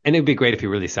mean, and it'd be great if he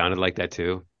really sounded like that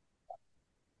too.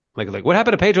 Like what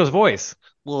happened to Pedro's voice?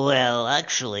 Well,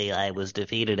 actually, I was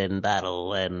defeated in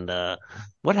battle, and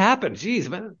What happened? Jeez,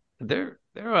 man. They're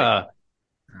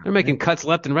making cuts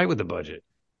left and right with the budget.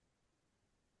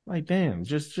 Like, damn,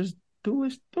 just duel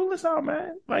this out,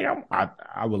 man. Like,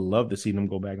 I would love to see them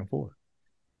go back and forth.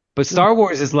 But Star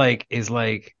Wars is like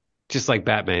just like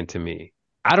Batman to me.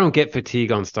 I don't get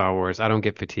fatigue on Star Wars. I don't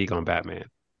get fatigue on Batman.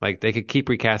 Like they could keep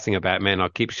recasting a Batman. I'll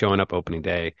keep showing up opening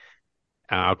day.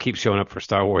 I'll keep showing up for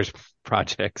Star Wars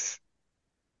projects.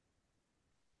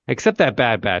 Except that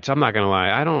Bad Batch. I'm not gonna lie.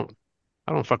 I don't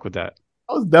fuck with that.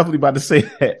 I was definitely about to say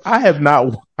that. I have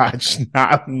not watched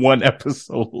not one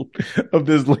episode of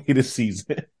this latest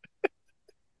season.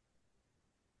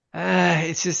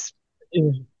 It's just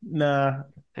Nah,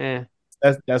 eh.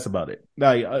 that's about it.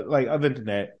 Like other than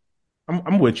that,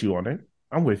 I'm with you on it.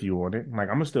 I'm with you on it. Like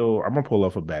I'm gonna pull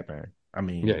up for Batman. I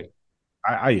mean, Yeah.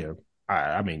 I am.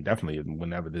 I mean, definitely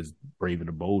whenever this Brave and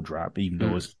the Bold drop, even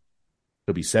though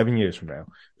it'll be 7 years from now.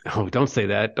 Oh, don't say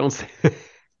that. Don't say.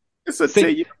 It's a Say-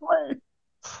 10-year plan.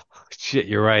 Shit,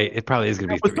 you're right. It probably is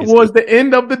gonna be That was 3. towards the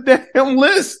end of the damn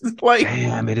list. Like,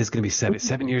 Damn, it is gonna be 7.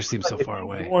 7 years seems so far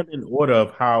away. Going in order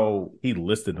of how he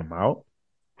listed them out,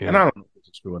 and I Yeah. don't know if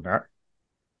it's true or not,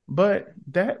 but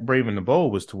that Brave and the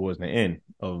Bold was towards the end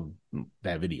of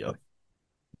that video.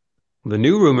 The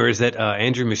new rumor is that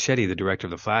Andrew Muschietti, the director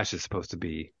of The Flash, is supposed to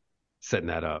be setting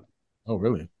that up Oh,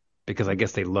 really? because I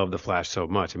guess they love The Flash so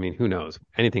much. I mean, who knows?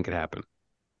 Anything could happen.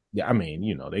 Yeah, I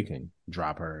mean, they can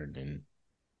drop her and then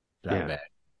drive Yeah. back,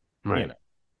 Right.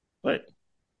 But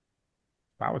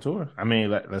power to her. I mean,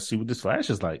 let's see what this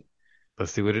Flash is like.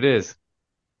 Let's see what it is.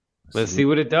 Let's see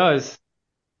what it does.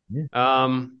 Yeah.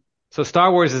 So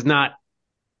Star Wars is not.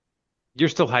 You're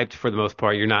still hyped for the most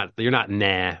part. You're not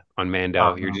nah on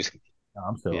Mando. You're just No,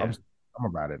 I'm still. Yeah. I'm gonna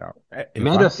ride it out. If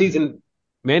Mando I- season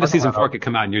I can 4 ride could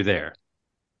come out and you're there.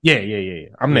 Yeah.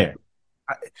 I'm Yeah. there.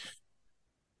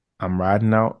 I'm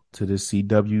riding out to the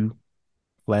CW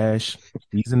Flash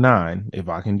season 9 if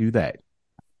I can do that.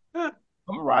 I'm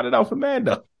gonna ride it out for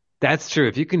Mando. That's true.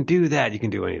 If you can do that, you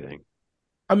can do anything.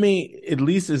 I mean, at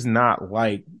least it's not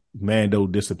like Mando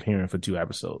disappearing for 2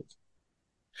 episodes.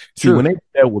 See, True. when they did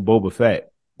that with Boba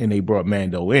Fett and they brought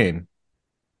Mando in,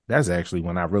 that's actually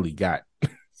when I really got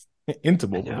into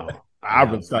Boba Fett.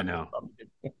 I know.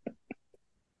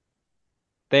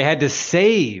 They had to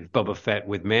save Boba Fett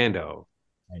with Mando.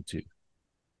 Me too.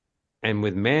 And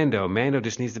with Mando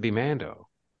just needs to be Mando.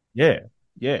 Yeah,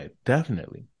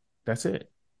 definitely. That's it.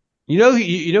 You know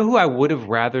who I would have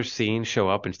rather seen show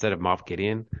up instead of Moff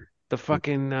Gideon? The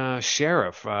fucking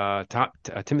sheriff,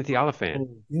 Timothy Oliphant,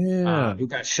 Yeah. who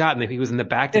got shot and he was in the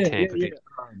back to tank.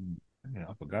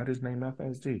 I forgot his name that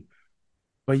fast too.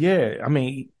 But yeah, I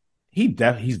mean, he's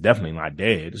definitely not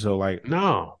dead. So like,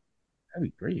 No, that'd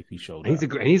be great if he showed he's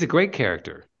up. he's a great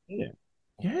character.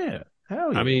 Yeah,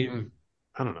 hell yeah. I mean,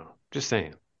 I don't know. Just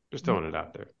saying. Just throwing it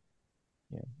out there.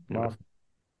 yeah. You know?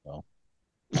 Well,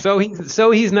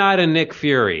 he's not a Nick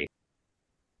Fury.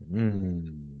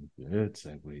 Good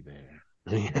segue there.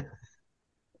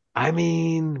 I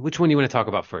mean, which one do you want to talk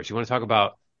about first? You want to talk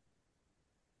about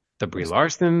the Brie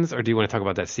Larsons, or do you want to talk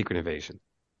about that Secret Invasion?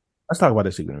 Let's talk about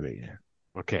the Secret Invasion.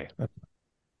 Okay. I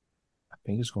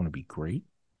think it's going to be great,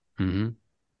 Mm-hmm.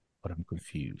 but I'm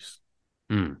confused.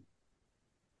 Mm.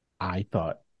 I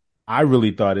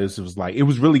really thought this was like, it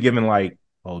was really given like,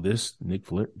 oh, this Nick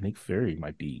Fury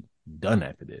might be done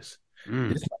after this.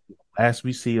 Mm. This might be the last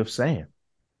we see of Sam.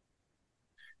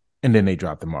 And then they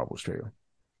dropped the Marvels trailer.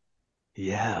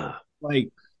 Yeah.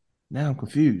 Like, now I'm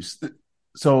confused.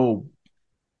 So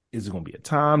is it going to be a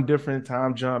time difference,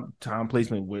 time jump, time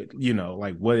placement with,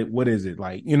 like what is it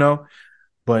like,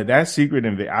 but that Secret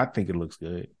Invasion, I think it looks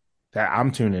good. That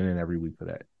I'm tuning in every week for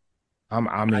that.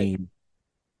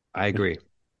 I agree.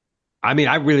 I mean,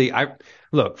 I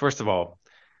look, first of all,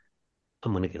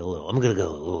 I'm gonna go a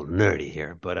little nerdy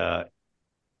here, but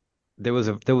there was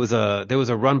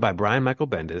a run by Brian Michael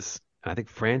Bendis. I think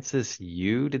Francis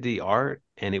Yu did the art,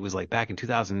 and it was like back in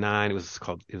 2009. It was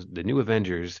the New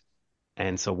Avengers,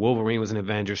 and so Wolverine was an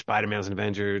Avenger, Spider-Man was an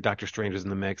Avenger, Doctor Strange was in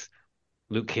the mix,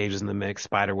 Luke Cage was in the mix,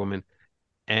 Spider-Woman,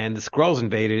 and the Skrulls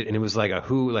invaded, and it was like a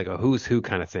who's who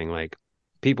kind of thing. Like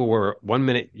people were 1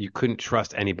 minute you couldn't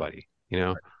trust anybody,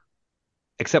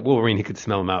 except Wolverine. He could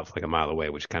smell them out like a mile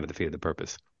away, which kind of defeated the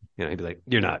purpose. He'd be like,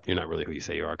 you're not really who you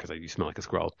say you are because you smell like a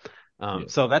Skrull. Yeah.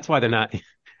 So that's why they're not.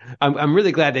 I'm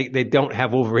really glad they don't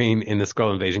have Wolverine in the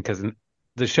Skrull invasion, because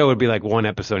the show would be like one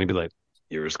episode and he'd be like,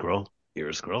 you're a Skrull, you're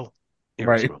a Skrull,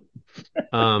 you're a Right.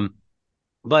 Skrull.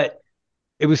 But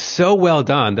it was so well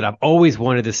done that I've always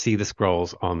wanted to see the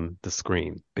Skrulls on the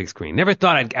screen, big screen. Never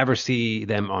thought I'd ever see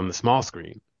them on the small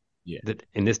screen. Yeah. That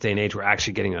in this day and age, we're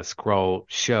actually getting a Skrull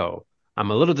show. I'm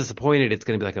a little disappointed it's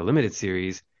going to be like a limited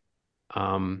series.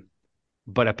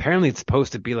 But apparently it's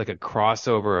supposed to be like a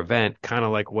crossover event, kind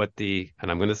of like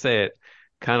and I'm going to say it,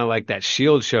 kind of like that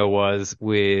Shield show was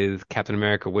with Captain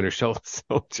America Winter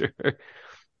Soldier.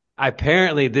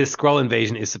 Apparently this Skrull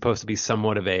invasion is supposed to be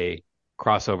somewhat of a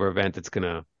crossover event that's going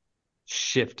to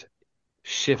shift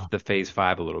the Phase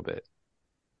 5 a little bit.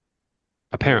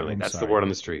 Apparently, that's the word on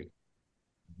the street.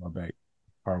 My back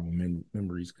horrible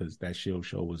memories, because that Shield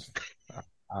show was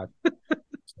I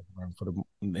for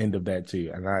the end of that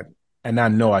too, and I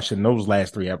know I should know those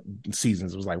last three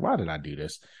seasons. It was like, why did I do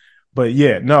this? But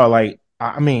yeah, no, like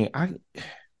I mean,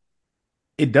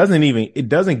 it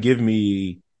doesn't give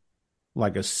me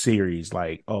like a series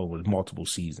like, oh, with multiple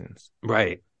seasons,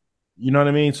 right? You know what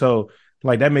I mean? So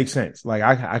like that makes sense. Like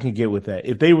I can get with that.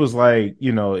 If they was like,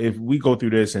 if we go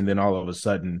through this and then all of a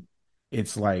sudden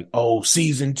it's like, oh,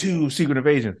 season 2, Secret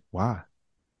Invasion. Why?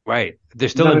 Right. They're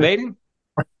still invading?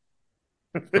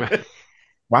 Right.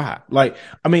 Why? Like,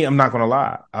 I mean, I'm not gonna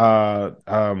lie.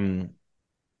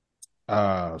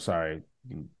 Sorry,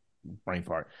 brain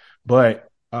fart. But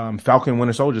Falcon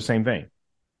Winter Soldier, same thing.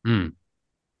 You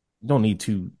don't need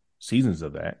 2 seasons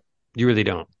of that. You really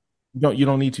don't. You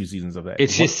don't need 2 seasons of that.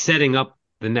 It's just setting up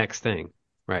the next thing.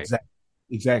 Right.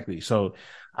 Exactly. So,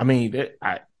 I mean,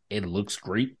 it looks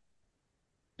great.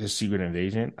 This Secret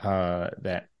Invasion,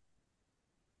 that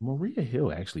Maria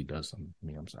Hill actually does something to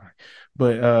me. I'm sorry,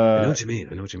 but I know what you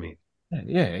mean.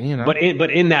 Yeah,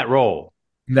 But in that role,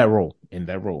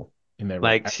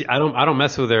 like I don't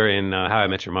mess with her in How I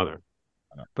Met Your Mother,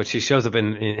 but she shows up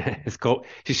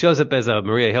she shows up as a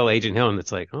Maria Hill, Agent Hill, and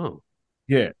it's like, oh,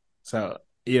 yeah. So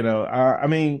I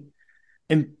mean,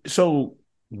 and so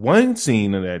one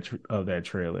scene of that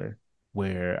trailer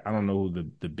where I don't know who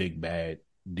the big bad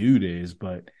dude is,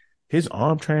 but his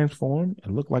arm transformed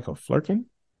and looked like a flirkin.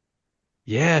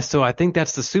 Yeah, so I think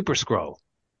that's the Super Skrull.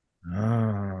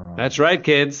 Oh. That's right,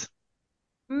 kids.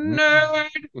 Nerd.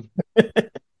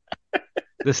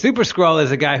 The Super Skrull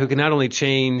is a guy who can not only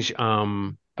change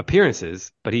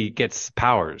appearances, but he gets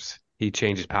powers. He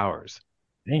changes powers.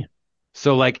 Damn.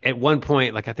 So like at one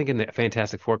point, like I think in the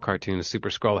Fantastic Four cartoon, the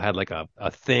Super Skrull had like a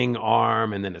thing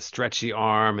arm, and then a stretchy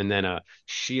arm, and then a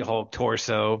She-Hulk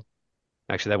torso.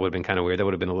 Actually, that would have been kind of weird. That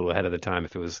would have been a little ahead of the time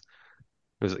if it was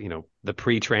the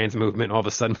pre-trans movement all of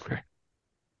a sudden.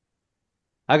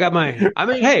 I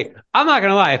mean, hey, I'm not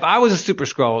gonna lie. If I was a Super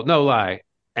Skrull, no lie,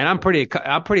 and I'm pretty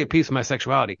at peace with my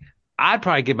sexuality, I'd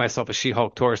probably give myself a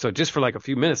She-Hulk torso just for like a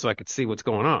few minutes so I could see what's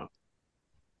going on.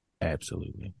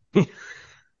 Absolutely.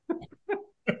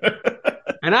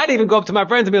 And I'd even go up to my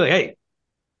friends and be like, hey,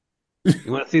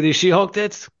 you want to see these She-Hulk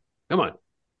tits? Come on.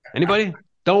 Anybody?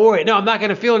 Don't worry. No, I'm not going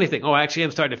to feel anything. Oh, actually,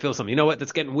 I'm starting to feel something. You know what?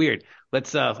 That's getting weird.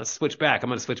 Let's switch back. I'm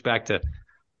going to switch back to,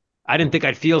 I didn't think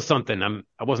I'd feel something.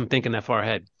 I wasn't thinking that far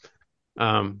ahead.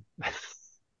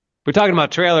 We're talking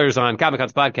about trailers on Comic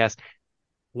Con's podcast.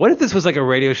 What if this was like a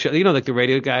radio show? You know, like the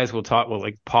radio guys will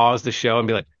like pause the show and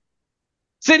be like,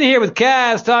 sitting here with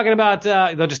Kaz talking about,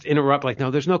 they'll just interrupt like, no,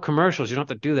 there's no commercials. You don't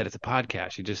have to do that. It's a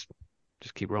podcast. You just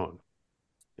keep rolling.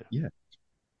 Yeah.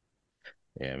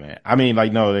 Yeah, man. I mean,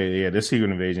 like, no, yeah, this Secret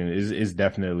Invasion is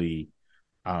definitely,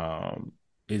 it's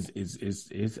going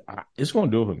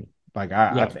to do it for me. Like,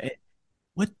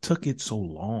 what took it so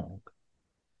long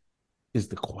is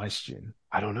the question.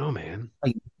 I don't know, man.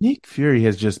 Like, Nick Fury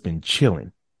has just been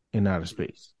chilling in outer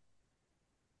space.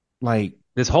 Like,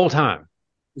 this whole time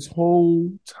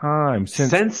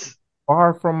since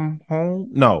Far From Home.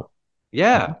 No.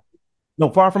 Yeah. No,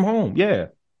 Far From Home. Yeah.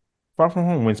 Far From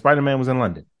Home when Spider-Man was in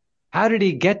London. How did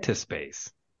he get to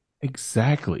space?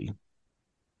 Exactly.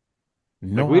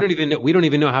 No, like, we don't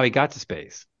even know how he got to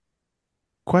space.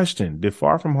 Question: did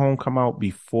Far From Home come out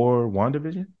before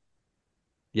WandaVision?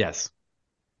 Yes.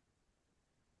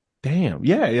 Damn.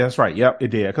 Yeah, that's right. Yep, it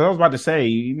did. Because I was about to say,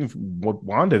 even with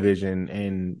WandaVision,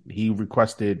 and he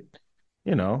requested,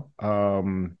 I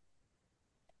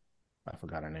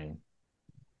forgot her name.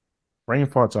 Brain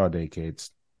farts all day,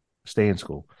 kids. Stay in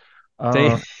school.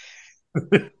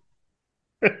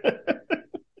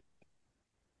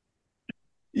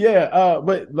 Yeah,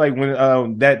 but like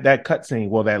when that cut scene,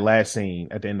 well, that last scene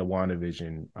at the end of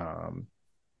WandaVision,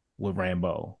 with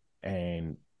Rambo,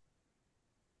 and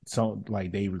so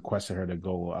like they requested her to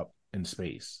go up in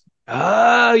space.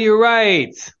 Oh, you're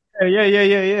right.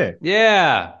 Yeah.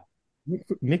 Yeah.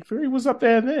 Nick Fury was up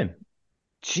there then.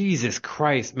 Jesus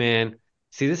Christ, man.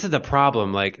 See, this is the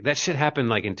problem. Like that shit happened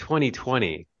like in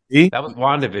 2020. See? That was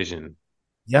WandaVision.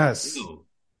 Yes.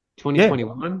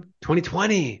 2021?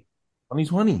 2020.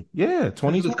 2020. Yeah,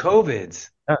 2020. With COVIDs.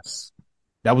 Yes.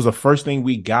 That was the first thing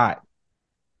we got.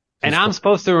 And I'm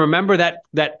supposed to remember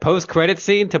that post-credit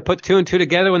scene to put two and two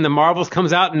together when the Marvels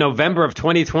comes out in November of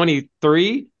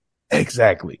 2023?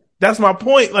 Exactly. That's my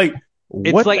point. Like,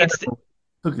 it's like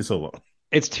took it so long?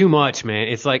 It's too much, man.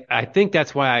 It's like I think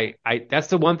that's why I that's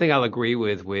the one thing I'll agree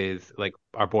with like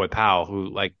our boy Powell,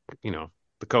 who like,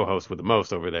 the co-host with the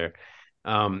most over there,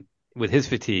 with his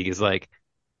fatigue is like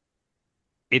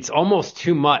it's almost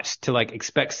too much to like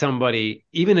expect somebody,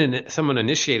 even someone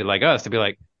initiated like us, to be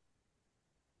like,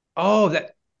 oh,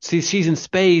 she's in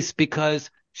space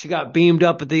because she got beamed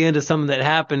up at the end of something that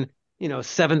happened,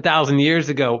 7,000 years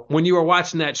ago when you were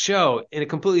watching that show in a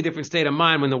completely different state of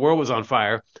mind when the world was on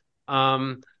fire.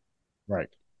 Right.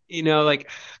 Like,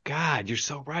 God, you're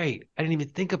so right. I didn't even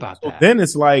think about that. Then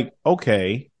it's like,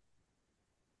 okay,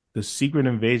 the Secret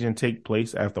Invasion take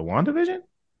place after WandaVision?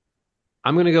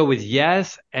 I'm going to go with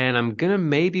yes, and I'm going to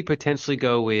maybe potentially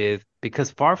go with, because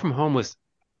Far From Home was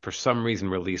for some reason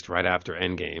released right after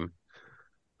Endgame.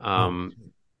 And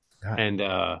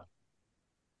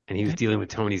he was dealing with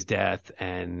Tony's death,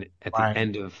 and at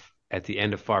the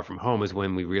end of Far From Home is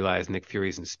when we realized Nick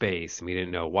Fury's in space, and we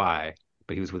didn't know why,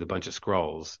 but he was with a bunch of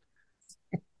Skrulls.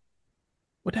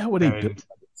 What the hell would they do?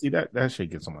 See, that shit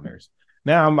gets on my nerves.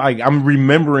 Now I'm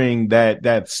remembering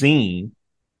that scene.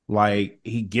 Like,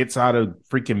 he gets out of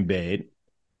freaking bed,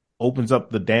 opens up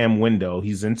the damn window.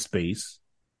 He's in space.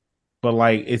 But,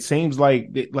 like, it seems like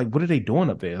what are they doing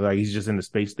up there? Like, he's just in the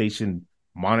space station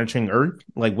monitoring Earth?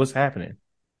 Like, what's happening?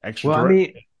 Well, I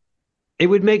mean, it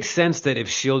would make sense that if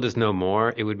S.H.I.E.L.D. is no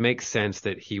more, it would make sense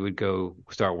that he would go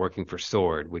start working for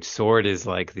S.W.O.R.D., which S.W.O.R.D. is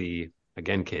like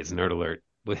again, kids, nerd alert,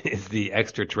 is the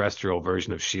extraterrestrial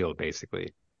version of S.H.I.E.L.D.,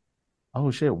 basically. Oh,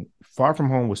 shit. Far From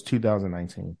Home was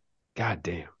 2019. God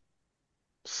damn.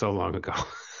 So long ago.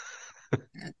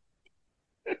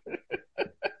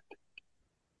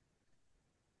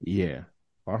 Yeah.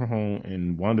 Far From Home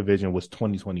and WandaVision was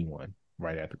 2021,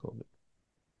 right after COVID.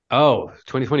 Oh,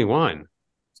 2021.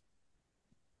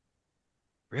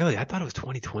 Really? I thought it was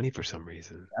 2020 for some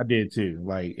reason. I did too.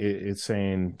 Like, it's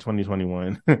saying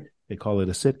 2021. They call it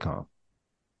a sitcom.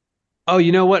 Oh,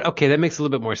 you know what? Okay, that makes a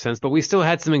little bit more sense, but we still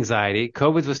had some anxiety.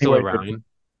 COVID was still around.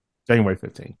 January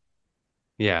 15th.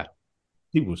 Yeah.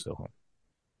 People were still home.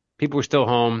 People were still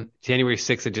home. January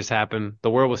 6th had just happened. The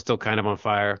world was still kind of on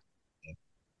fire.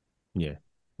 Yeah.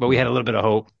 But we had a little bit of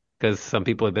hope because some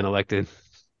people had been elected.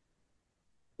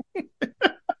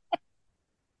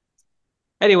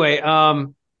 Anyway,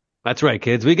 that's right,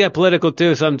 kids. We get political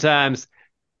too sometimes.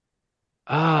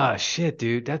 Ah, shit,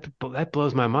 dude. That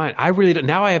blows my mind. I really don't.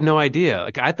 Now I have no idea.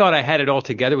 Like, I thought I had it all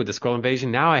together with the Skrull invasion.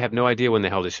 Now I have no idea when the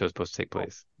hell this show's supposed to take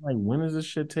place. Like, when does this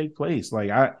shit take place? Like,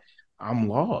 I'm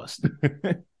lost.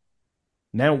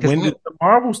 Now, when did the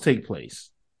Marvels take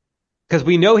place? Because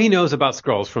we know he knows about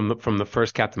Skrulls from the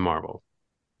first Captain Marvel.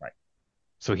 Right.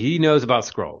 So he knows about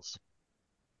Skrulls.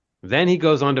 Then he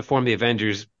goes on to form the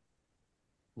Avengers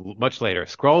Much later.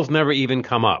 Skrulls never even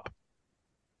come up.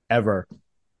 Ever.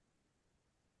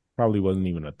 Probably wasn't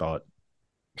even a thought.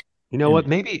 You know in what?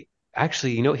 Maybe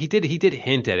actually, he did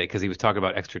hint at it because he was talking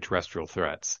about extraterrestrial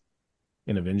threats.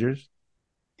 in Avengers.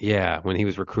 Yeah, when he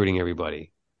was recruiting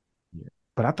everybody. Yeah.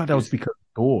 But I thought that He was was, because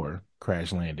Thor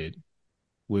crash landed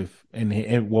with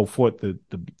and well fought the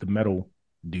metal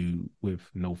dude with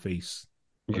no face.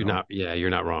 But you're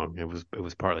not wrong. It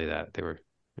was partly that. They were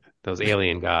those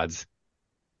alien gods.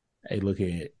 hey, look at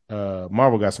it.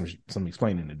 Marvel got some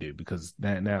explaining to do because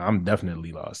now I'm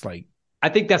definitely lost. Like, I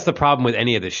think that's the problem with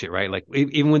any of this shit, right? Like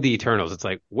even with the Eternals, it's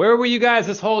like, where were you guys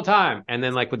this whole time? And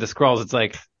then like with the Skrulls, it's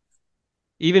like,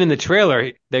 even in the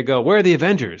trailer, they go, where are the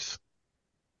Avengers?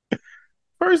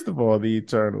 first of all, the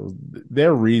Eternals,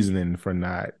 their reasoning for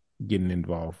not getting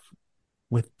involved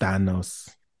with Thanos.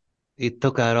 It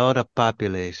took out all the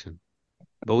population,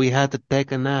 but we had to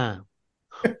take a nap.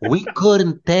 We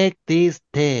couldn't take these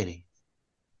titties.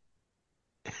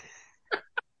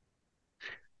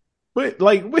 But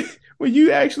like when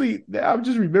you actually, I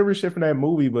just remember shit from that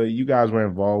movie, but you guys were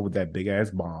involved with that big ass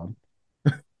bomb,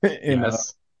 and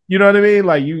Yes. you know what I mean?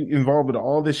 Like you involved with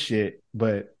all this shit,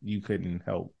 but you couldn't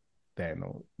help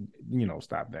Thanos,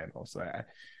 stop Thanos. So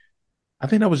I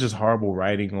think that was just horrible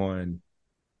writing on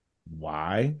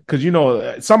why,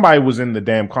 because somebody was in the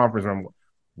damn conference room.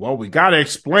 Well, we got to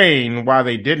explain why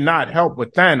they did not help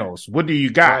with Thanos. What do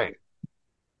you got? Right.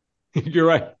 You're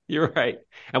right. You're right.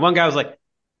 And one guy was like,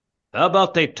 how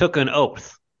about they took an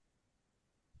oath?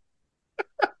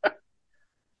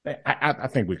 I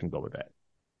think we can go with that.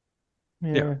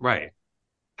 Yeah, Yeah. right.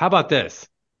 How about this?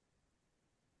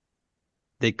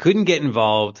 They couldn't get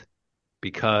involved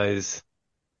because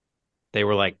they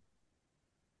were like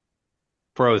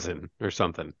frozen or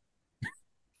something.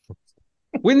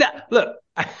 Wouldn't that look?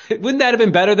 Wouldn't that have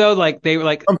been better though? Like they were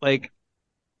like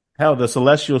Hell, the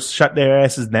Celestials shut their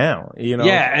asses down.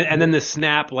 yeah, and then the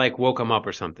snap like woke them up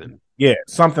or something. Yeah,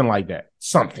 something like that.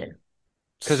 Something.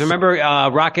 Because remember,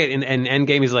 Rocket in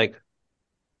Endgame, he's like,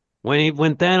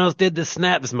 when Thanos did the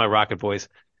snap, this is my Rocket voice.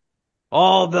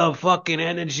 All the fucking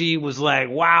energy was like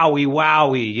wowie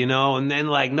wowie, and then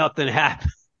like nothing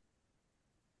happened.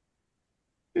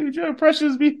 Dude, your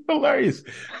impressions be hilarious.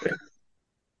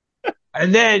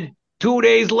 And then 2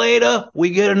 days later,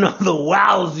 we get another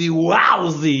wowsy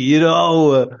wowsy,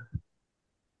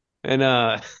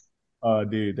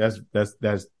 And Dude,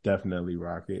 that's definitely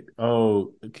Rocket.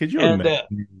 Oh, could you and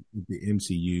imagine if the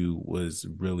MCU was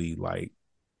really like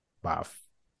by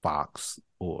Fox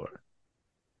or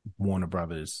Warner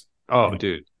Brothers? oh, And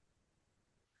dude,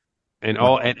 and like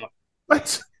all and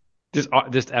what?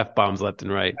 just f bombs left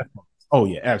and right. Oh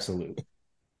yeah, absolutely.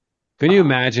 Can you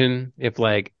imagine if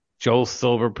like Joel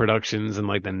Silver Productions in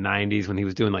like the '90s when he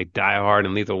was doing like Die Hard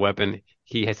and Lethal Weapon,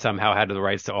 he had somehow had the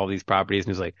rights to all these properties and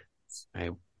he was like, "Hey,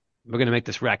 we're gonna make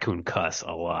this raccoon cuss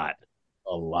a lot,"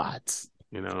 A lot.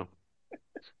 you know?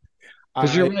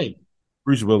 Because you're right.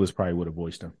 Bruce Willis probably would have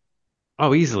voiced him.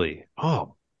 Oh, easily.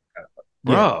 Oh, Yeah.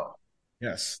 bro,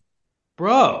 Yes.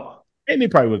 bro. And they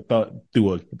probably would have thought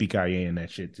threw a BKA in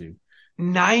that shit too.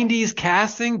 '90s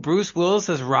casting, Bruce Willis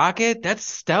as Rocket. That's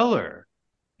stellar.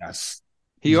 Yes.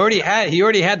 He already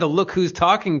had the look who's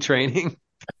talking training.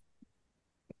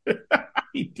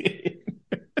 He did.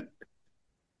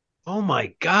 Oh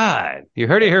my God. You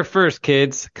heard it here first,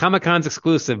 kids. Comic-Con's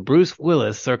exclusive Bruce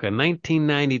Willis circa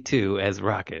 1992 as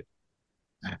Rocket.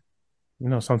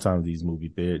 Sometimes these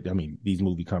these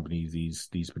movie companies,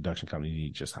 these production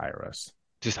companies just hire us.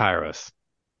 Just hire us.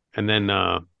 And then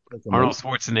Arnold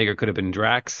Schwarzenegger could have been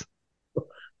Drax.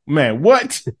 Man,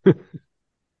 what?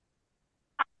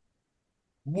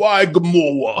 Why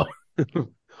Gamora?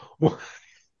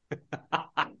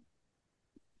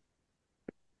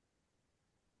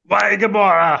 Why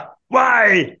Gamora?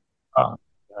 Why? Oh,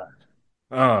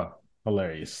 God.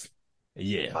 Hilarious.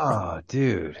 Yeah. Oh,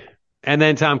 dude. And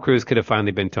then Tom Cruise could have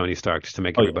finally been Tony Stark just to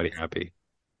make everybody happy.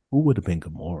 Who would have been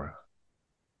Gamora?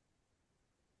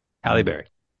 Halle Berry.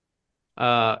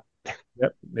 Yep.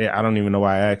 Yeah, I don't even know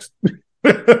why I asked.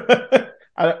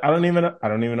 I don't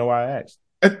even know why I asked.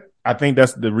 I think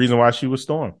that's the reason why she was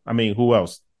Storm. I mean, who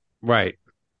else? Right.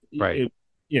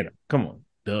 Come on.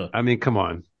 Duh. I mean, come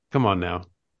on. Come on now.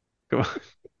 Come on.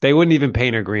 They wouldn't even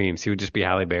paint her green. She would just be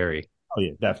Halle Berry. Oh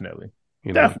yeah, definitely.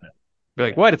 Definitely. Be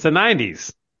like, what? It's the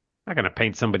 '90s. Not gonna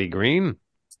paint somebody green.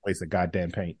 Waste of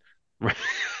goddamn paint. Right.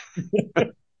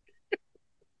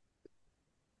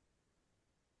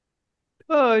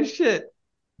 Oh shit.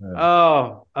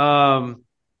 Oh,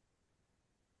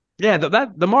 yeah.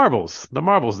 The Marvels. The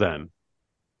Marvels. Then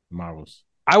Marvels.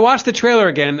 I watched the trailer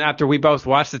again after we both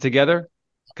watched it together.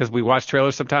 because we watch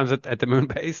trailers sometimes at the moon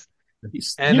base.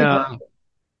 And You know,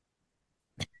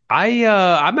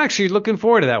 I'm actually looking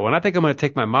forward to that one. I think I'm going to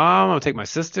take my mom. I'm going to take my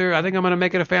sister. I think I'm going to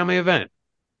make it a family event.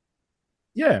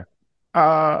 yeah.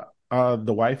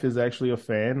 The wife is actually a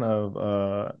fan of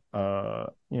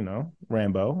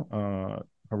Rambo.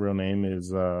 Her real name is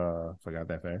forgot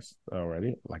that fast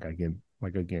already. Like again,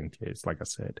 kids, like I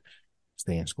said,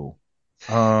 stay in school.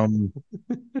 Um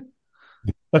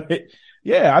but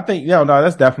yeah, I think no,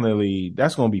 that's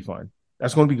gonna be fun.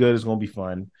 That's gonna be good. It's gonna be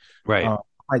fun. Right. I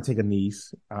might take a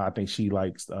niece. I think she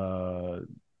likes your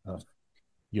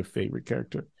favorite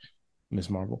character, Miss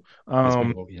Marvel. Miss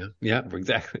Marvel, yeah. Yeah,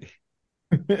 exactly.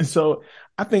 So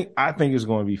I think it's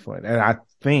going to be fun, and I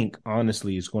think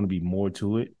honestly it's going to be more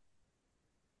to it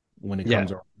when it Yeah.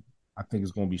 comes around. I think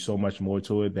it's going to be so much more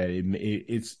to it that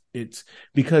it's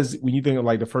because when you think of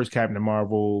like the first Captain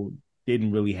Marvel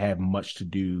didn't really have much to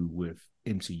do with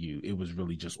MCU. It was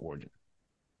really just origin.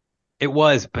 It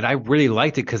was, but I really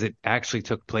liked it because it actually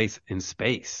took place in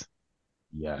space.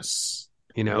 Yes.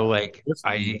 You know, Yeah. like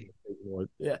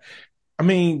Yeah. I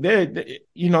mean,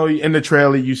 in the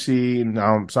trailer you see, and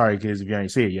I'm sorry, kids, if you ain't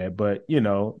see it yet, but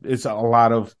it's a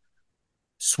lot of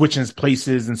switching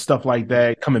places and stuff like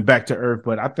that, coming back to Earth.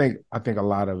 But I think a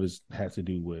lot of it has to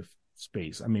do with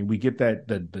space. I mean, we get that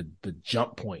the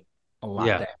jump point a lot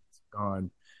yeah, that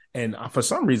hexagon, and for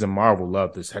some reason, Marvel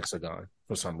loved this hexagon.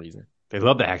 For some reason, they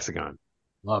love the hexagon.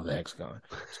 love the hexagon.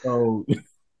 So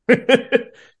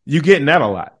you getting that a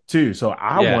lot too. So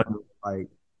I Yeah. wonder, like,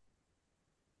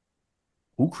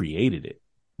 who created it?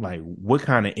 Like, what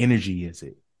kind of energy is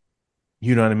it?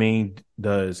 You know what I mean?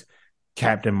 Does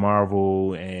Captain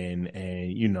Marvel and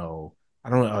I don't know,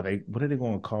 what are they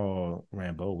going to call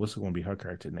Rambo? What's going to be her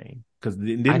character name? Because I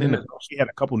didn't don't in know. the she had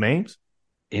a couple names?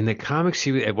 In the comics,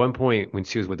 she was at one point when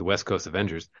she was with the West Coast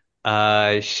Avengers,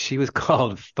 she was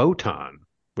called Photon,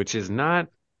 which is not.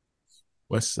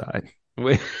 West Side.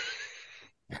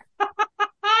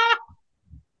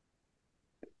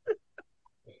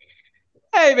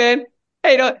 Hey man,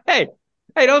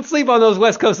 don't sleep on those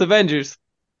West Coast Avengers.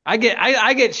 I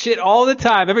get shit all the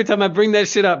time. Every time I bring that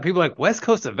shit up, people are like West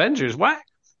Coast Avengers. What?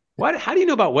 What? How do you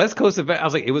know about West Coast Avengers? I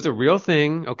was like, it was a real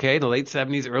thing. Okay, in the late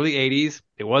 '70s, early '80s.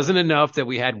 It wasn't enough that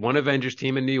we had one Avengers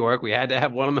team in New York. We had to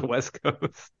have one on the West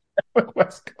Coast,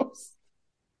 West Coast.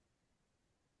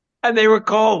 and they were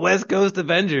called West Coast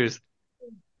Avengers.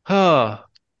 Oh,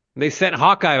 they sent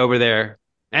Hawkeye over there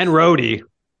and Rhodey.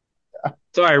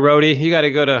 Sorry, Rhodey, you got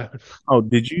to go to. Oh,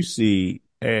 did you see?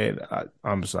 And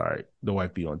I'm sorry, the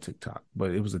wife be on TikTok,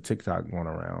 but it was a TikTok going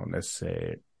around that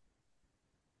said,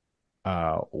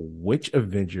 which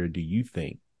Avenger do you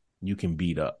think you can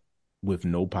beat up with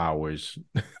no powers,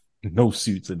 no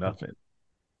suits, or nothing?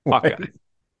 Hawkeye.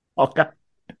 Okay.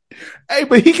 Hey,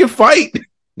 but he can fight.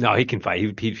 No, he can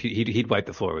fight. He'd wipe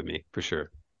the floor with me for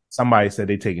sure. Somebody said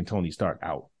they taking Tony Stark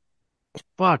out.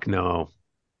 Fuck no.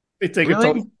 They taking Really?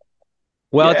 Tony.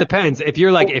 Well, Yeah. it depends. If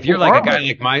you're like a guy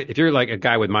Armor. like if you're like a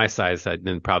guy with my size,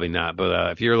 then probably not.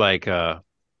 But if you're like I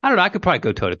don't know, I could probably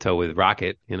go toe to toe with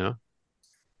Rocket, you know?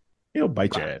 He'll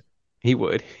bite your ass. He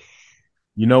would.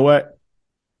 You know what?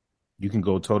 You can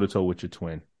go toe to toe with your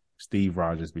twin, Steve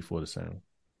Rogers, before the ceremony.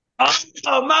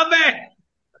 Oh, my man.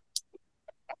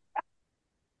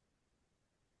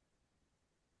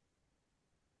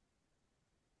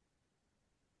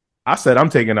 I said I'm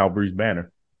taking out Bruce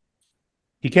Banner.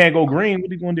 He can't go green.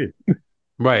 What are you going to do?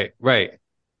 Right, right,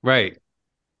 right.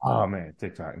 Oh man,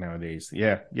 TikTok nowadays.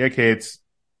 Yeah, yeah, kids.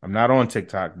 I'm not on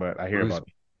TikTok, but I hear Bruce about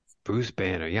it. Bruce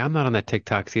Banner. Yeah, I'm not on that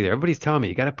TikToks either. Everybody's telling me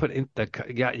you got to put in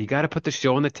you got to put the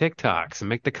show on the TikToks and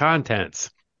make the contents.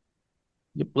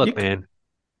 Look, man,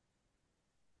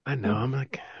 I know. I'm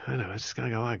like, I know. It's just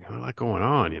got a lot going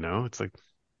on, you know. It's like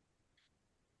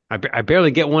I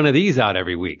barely get one of these out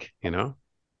every week, you know.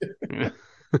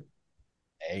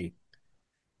 Hey,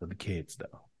 for the kids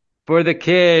though. For the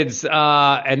kids,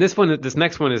 and this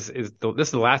next one this is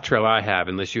the last trailer I have,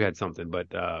 unless you had something. But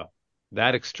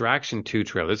that Extraction 2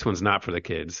 trailer, this one's not for the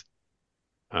kids.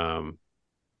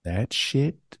 That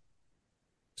shit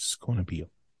is going to be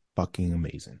fucking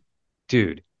amazing.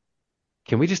 Dude,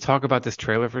 can we just talk about this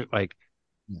trailer for like?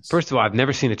 Yes. First of all, I've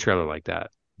never seen a trailer like that.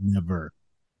 Never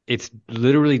It's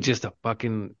literally just a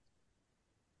fucking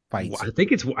fight. I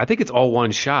think it's all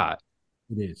one shot.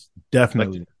 It is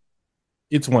definitely. Like,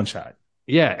 It's one shot.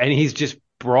 yeah, and he's just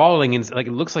brawling and like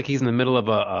it looks like he's in the middle of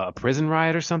a prison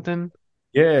riot or something.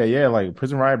 Yeah, yeah, like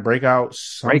prison riot breakout.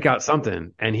 Break out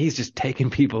something, and he's just taking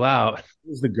people out. It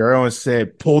was the girl and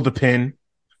said, "Pull the pin."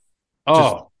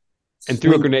 Oh, and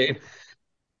threw a grenade.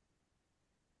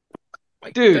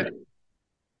 Like Dude, that.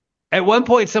 At one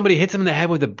point, somebody hits him in the head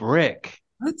with a brick.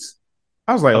 What?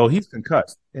 I was like, Uh, oh, he's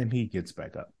concussed, and he gets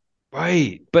back up.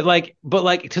 right. But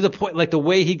to the point, like the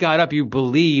way he got up, you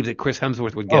believe that Chris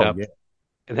Hemsworth would get Oh up yeah,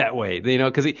 that way,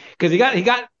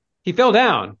 he fell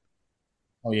down.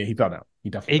 oh yeah, he fell down. He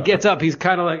definitely He fell down. gets up, he's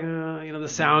kind of like, the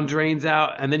sound drains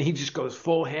out, and then he just goes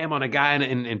full ham on a guy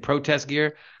in protest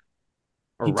gear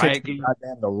or He takes riot the gear.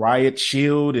 goddamn the riot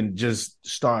shield and just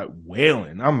start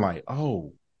wailing. I'm like,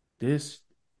 oh, this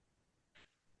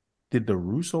did the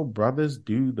Russo brothers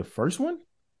do the first one?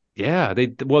 Yeah, they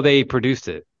produced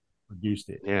it. Produced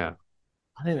it. Yeah.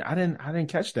 I didn't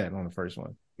catch that on the first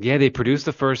one. Yeah, they produced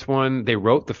the first one, they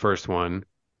wrote the first one,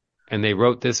 and they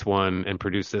wrote this one and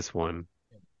produced this one.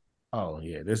 Oh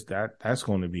yeah, that's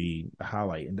going to be the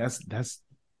highlight, and that's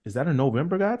is that a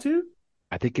November guy too?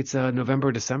 I think it's a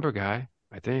November, December guy,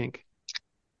 I think.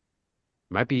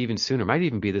 Might be even sooner, might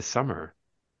even be this summer.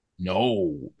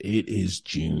 No, it is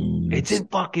June. It's in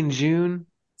fucking June.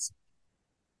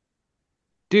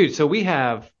 Dude, so we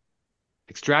have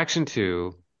Extraction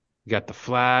 2, we got The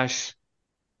Flash,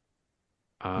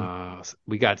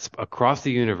 we got Across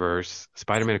the Universe,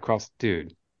 Spider-Man Across,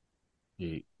 dude.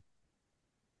 Yeah.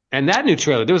 And that new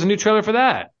trailer, there was a new trailer for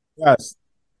that. Yes.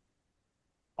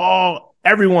 Oh,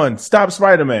 everyone, stop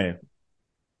Spider-Man.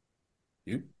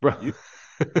 You, Bro. you.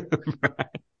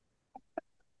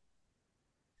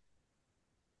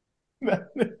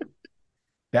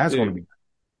 That's going to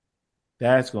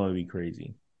Dude. be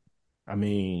crazy. I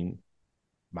mean,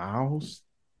 Miles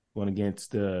going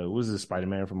against what was this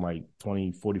Spider-Man from like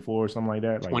 2044 or something like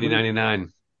that? Like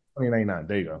 2099. 2099.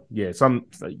 There you go. Yeah,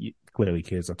 clearly,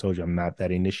 kids. I told you I'm not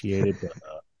that initiated, but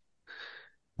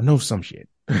I know some shit.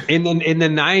 In the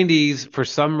 90s, for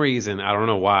some reason, I don't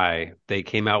know why, they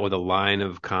came out with a line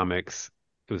of comics.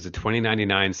 It was a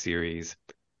 2099 series.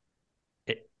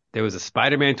 There was a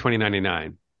Spider-Man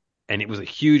 2099, and it was a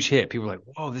huge hit. People were like,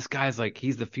 "Whoa, this guy's like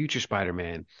he's the future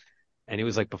Spider-Man." And it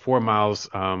was like before I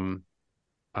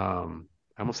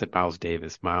almost said Miles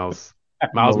Davis, Miles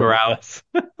Morales.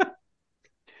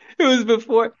 It was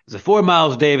before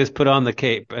Miles Davis put on the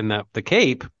cape and the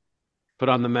cape, put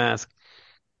on the mask,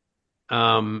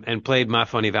 and played My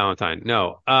Funny Valentine.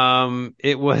 No,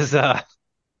 it was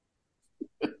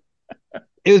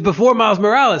before Miles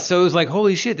Morales, so it was like,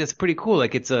 holy shit, that's pretty cool.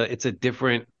 Like it's a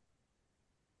different.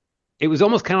 It was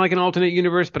almost kind of like an alternate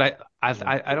universe, but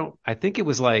I don't. I think it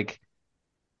was like.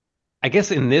 I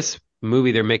guess in this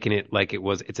movie they're making it like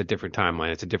it's a different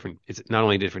timeline. It's not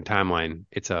only a different timeline.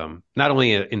 It's not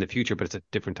only in the future, but it's a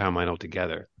different timeline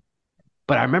altogether.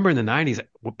 But I remember in the 90s,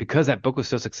 because that book was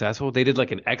so successful, they did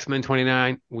like an X-Men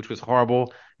 29, which was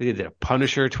horrible. They did a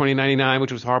Punisher 2099,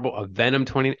 which was horrible. A Venom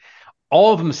 20.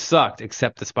 All of them sucked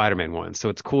except the Spider-Man one. So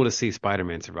it's cool to see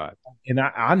Spider-Man survive. And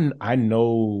I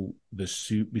know the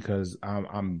suit because I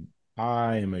am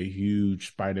a huge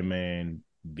Spider-Man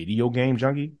video game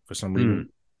junkie for some reason.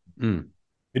 Mm.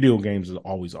 Video games is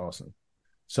always awesome.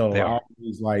 So They I are.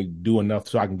 always like do enough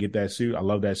so I can get that suit. I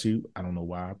love that suit. I don't know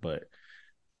why, but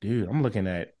dude, I'm looking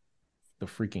at the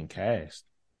freaking cast.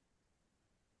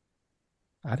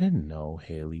 I didn't know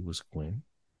Haley was Gwen.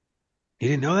 You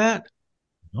didn't know that?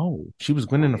 No, she was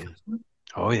Gwen Oh in the yeah. first one.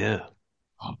 Oh yeah.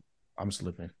 Oh, I'm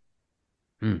slipping.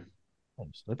 Mm.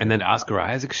 I'm slipping. And then Oscar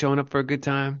Isaac showing up for a good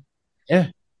time. Yeah.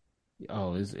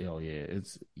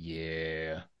 It's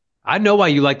yeah. I know why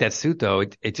you like that suit though.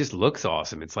 It just looks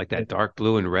awesome. It's like that dark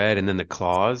blue and red, and then the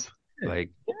claws. Yeah.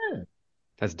 Like Yeah.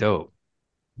 that's dope.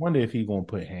 Wonder if he's gonna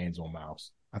put hands on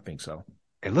Mouse. I think so.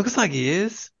 It looks like he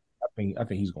is. I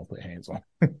think he's gonna put hands on.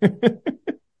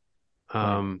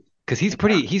 Like, Because he's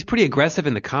pretty aggressive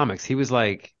in the comics. He was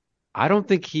like, I don't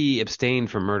think he abstained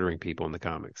from murdering people in the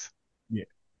comics. yeah.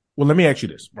 Well, let me ask you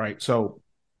this, right? So,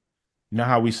 you know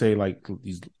how we say like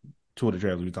these two of the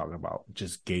trailers we're talking about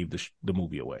just gave the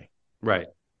movie away. Right.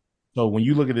 So when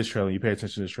you look at this trailer, you pay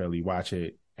attention to this trailer, you watch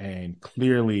it, and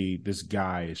clearly this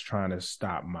guy is trying to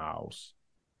stop Miles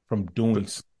from doing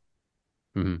something,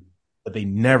 hmm but they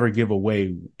never give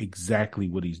away exactly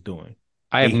what he's doing.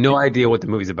 I have They no idea what the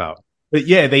movie's about. But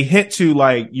yeah, they hint to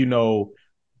like,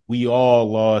 we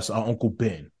all lost our Uncle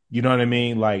Ben. You know what I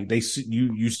mean? Like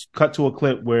you cut to a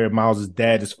clip where Miles'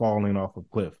 dad is falling off a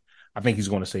cliff. I think he's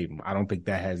going to save him. I don't think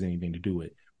that has anything to do with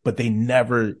it. But they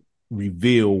never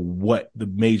reveal what the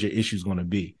major issue is going to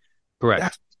be. Correct.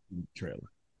 That's the trailer.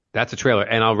 That's a trailer.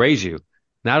 And I'll raise you.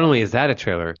 Not only is that a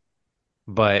trailer,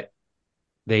 but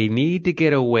they need to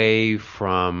get away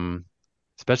from,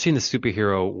 especially in the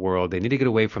superhero world, they need to get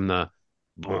away from the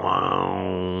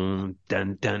Blown,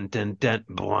 dun dun dun dun,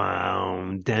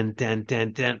 blown, dun dun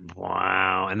dun dun,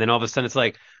 blown. And then all of a sudden it's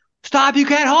like, Stop! You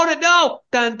can't hold it! No!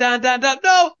 Dun dun dun dun!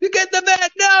 No! You get the man!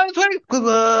 No! It's waiting!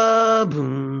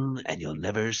 Boom! And you'll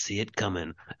never see it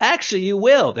coming. Actually, you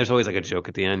will. There's always like a joke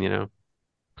at the end, you know?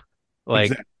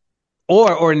 Like, Exactly.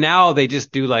 or now they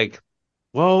just do like,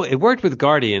 well, it worked with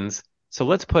Guardians, so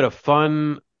let's put a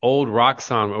fun old rock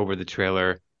song over the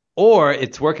trailer. Or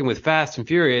it's working with Fast and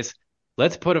Furious.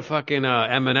 Let's put a fucking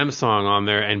Eminem song on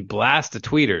there and blast the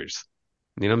tweeters.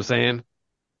 You know what I'm saying?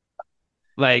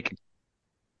 Like,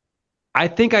 I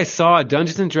think I saw a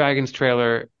Dungeons and Dragons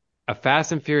trailer, a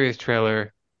Fast and Furious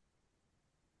trailer,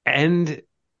 and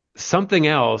something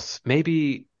else,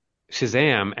 maybe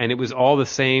Shazam, and it was all the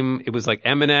same. It was like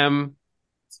Eminem,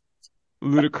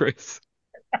 Ludacris.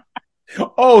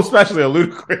 Oh, especially a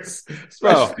ludicrous.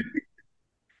 Bro, Especially.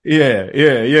 Yeah,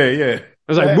 yeah, yeah, yeah.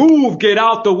 I was like, That, move, get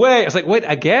out the way. I was like, wait,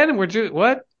 again? We're just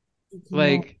what? you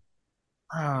know, Like,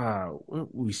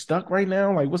 we stuck right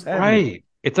now? Like, what's happening? right.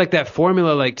 It's like that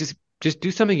formula, like just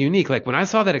do something unique. Like when I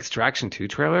saw that Extraction 2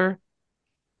 trailer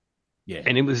Yeah.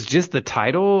 and it was just the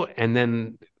title and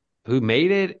then who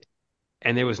made it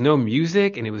and there was no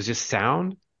music and it was just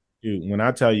sound. Dude, when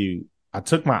I tell you, I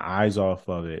took my eyes off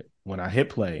of it. When I hit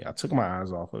play, I took my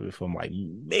eyes off of it from like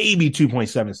maybe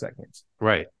 2.7 seconds.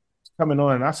 Right. Coming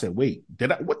on, and I said, wait,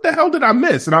 what the hell did I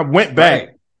miss? And I went back,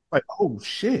 Right. like, oh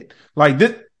shit. Like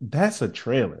that's a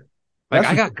trailer. Like That's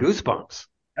I what got goosebumps.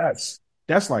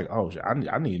 that's like, oh shit, I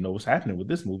need to know what's happening with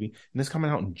this movie. And it's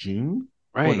coming out in June.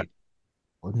 Right.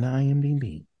 Or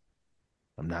IMDb.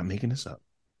 I'm not making this up.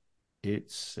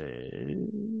 It says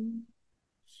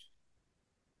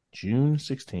June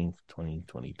 16th,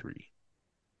 2023.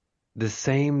 The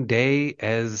same day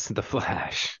as The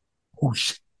Flash. Oh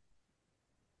shit.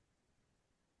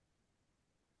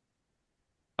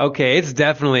 Okay, it's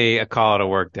definitely a call it a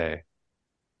work day.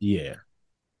 Yeah.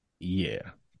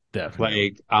 Yeah.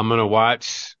 Definitely. Like I'm gonna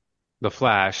watch The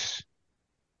Flash.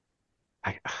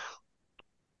 I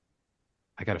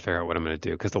I gotta figure out what I'm gonna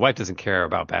do because the wife doesn't care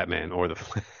about Batman or the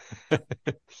Flash.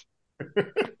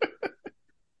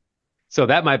 So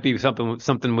that might be something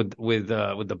with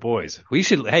the boys. We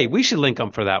should link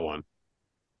them for that one.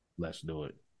 Let's do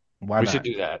it. Why We should not?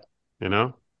 do that. You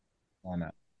know? Why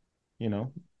not? You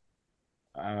know,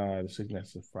 the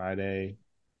 6th is Friday.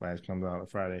 Flash comes out on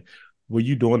Friday. Were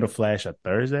you doing the Flash a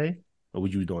Thursday, or were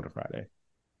you doing it Friday?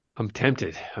 I'm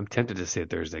tempted. I'm tempted to see a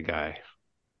Thursday guy.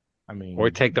 I Or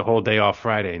mean, take the whole day off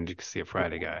Friday and just see a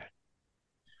Friday guy.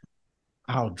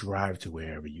 I'll drive to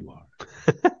wherever you are.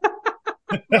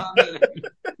 My man.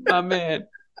 My man.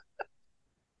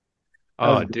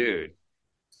 Oh, Let's go. dude.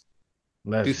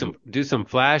 Let's do Do some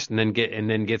flash and then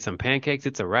get some pancakes.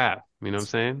 It's a wrap. You know what I'm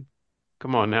saying?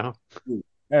 Come on now. it.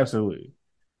 Absolutely.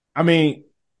 I mean,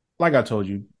 like I told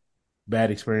you,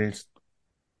 bad experience.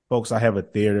 Folks, I have a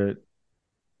theater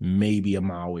maybe a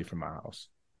mile away from my house.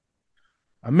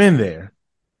 I'm in there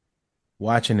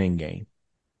watching Endgame.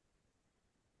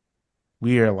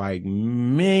 We are like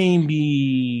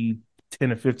maybe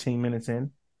 10 or 15 minutes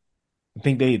in. I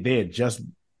think they had just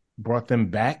brought them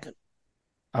back,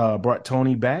 brought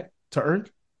Tony back to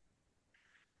Earth.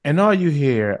 And all you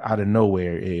hear out of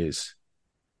nowhere is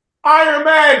Iron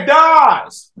Man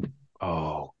dies.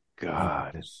 Oh I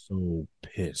God. was so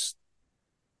pissed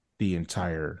the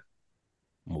entire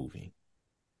movie.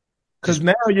 Because Just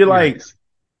now you're like, furious.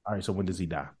 all right, so when does he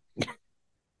die?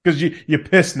 Because you're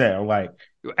pissed now. Like,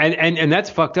 And that's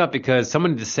fucked up because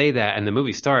someone to say that and the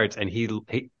movie starts and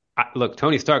look,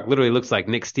 Tony Stark literally looks like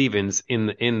Nick Stevens in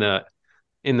the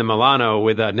Milano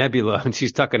with Nebula and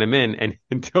she's tucking him in and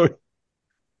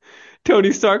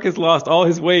Tony Stark has lost all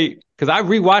his weight because I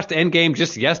rewatched Endgame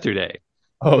just yesterday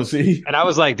oh, see, and I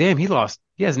was like, damn, he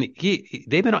hasn't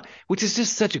they've been on, which is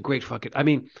just such a great fucking, I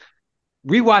mean,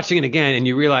 rewatching it again and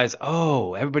you realize,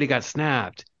 oh, everybody got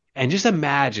snapped. And just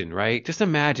imagine, right? Just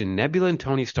imagine Nebula and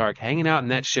Tony Stark hanging out in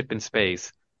that ship in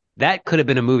space. That could have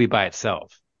been a movie by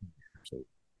itself.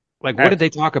 Like, what did they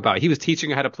talk about? He was teaching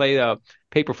her how to play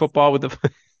paper football with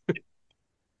the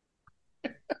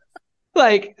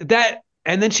like that.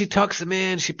 And then she tucks him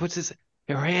in. She puts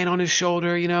her hand on his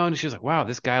shoulder, you know, and she's like, wow,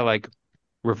 this guy like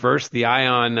reversed the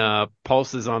ion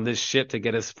pulses on this ship to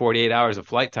get us 48 hours of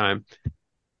flight time.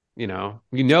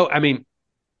 I mean,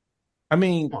 I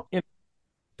mean,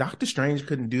 Doctor Strange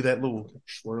couldn't do that little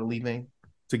swirly thing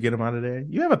to get him out of there.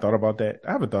 You haven't thought about that?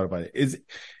 I haven't thought about it.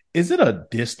 Is it a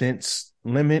distance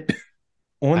limit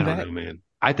on I don't that? know, man.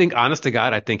 I think, honest to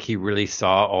God, I think he really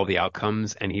saw all the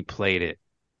outcomes and he played it.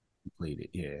 He played it,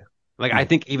 yeah. Like, I Yeah,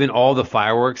 think even all the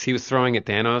fireworks he was throwing at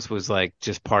Thanos was like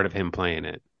just part of him playing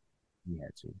it, he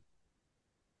had to.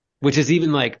 which is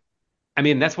even like, I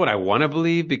mean, that's what I want to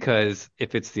believe because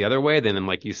if it's the other way, then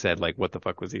like you said, like what the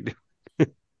fuck was he doing?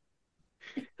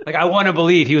 Like I want to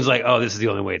believe he was like, oh, this is the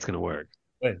only way it's gonna work,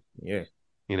 Yeah.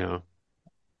 you know?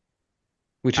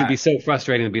 Which would I, be so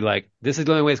frustrating to be like, this is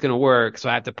the only way it's gonna work, so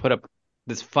I have to put up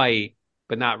this fight,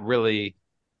 but not really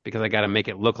because I got to make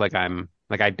it look like I'm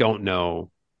like I don't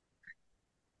know,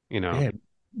 you know? damn,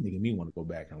 making me want to go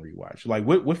back and rewatch. Like,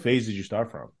 what phase did you start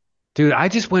from? Dude, I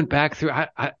just went back through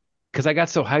because I got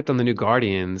so hyped on the new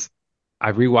Guardians.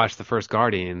 I rewatched the first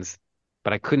Guardians,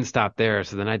 but I couldn't stop there.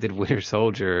 So then I did Winter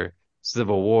Soldier,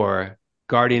 Civil War,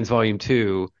 Guardians Volume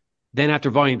 2. Then after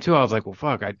Volume 2, I was like, well,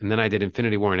 fuck. And then I did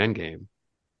Infinity War and Endgame.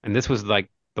 And this was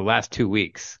like the last 2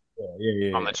 weeks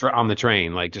Yeah. on the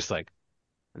train, like just like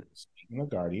Speaking of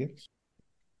Guardians,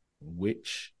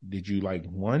 which did you like,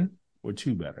 one or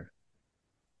two better?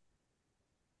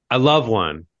 I love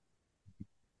one.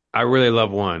 I really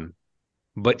love one,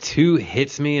 but two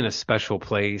hits me in a special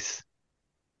place.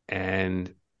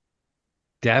 And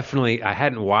definitely, I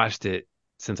hadn't watched it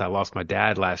since I lost my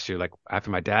dad last year. Like after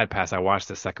my dad passed, I watched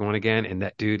the second one again, and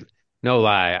that dude, no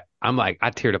lie, I'm like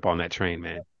I teared up on that train,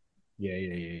 man.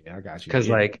 Yeah. I got you. Because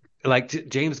Yeah.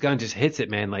 James Gunn just hits it,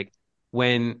 man. Like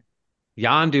when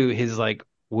Yondu, his like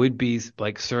would be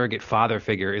like surrogate father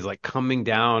figure, is like coming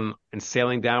down and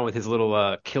sailing down with his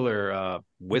little killer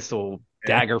whistle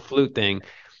dagger flute thing,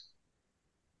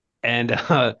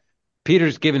 and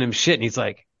Peter's giving him shit, and he's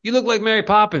like, "You look like Mary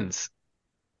Poppins."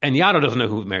 And Yano doesn't know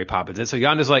who Mary Poppins is. So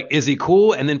Yano's like, is he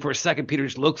cool? And then for a second, Peter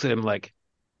just looks at him like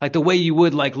the way you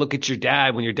would like look at your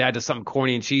dad when your dad does something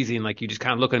corny and cheesy, and like you just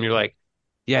kind of look at him, you're like,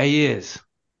 yeah, he is.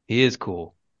 He is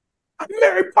cool. I'm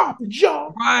Mary Poppins,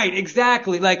 y'all. Right,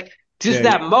 exactly. Like just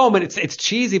Yeah. that moment, it's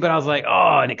cheesy, but I was like,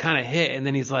 oh, and it kind of hit. And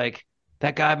then he's like,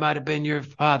 that guy might have been your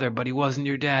father, but he wasn't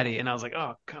your daddy. And I was like,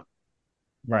 oh, come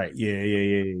Right.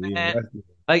 Yeah. on.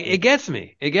 Like it gets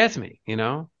me. It gets me, you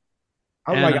know?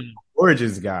 I'm And like an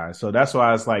Origins guy, so that's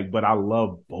why it's like, but I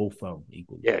love both of them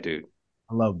equally. yeah, dude.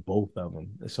 I love both of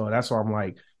them. So that's why I'm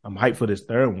like, I'm hyped for this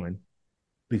third one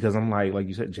because I'm like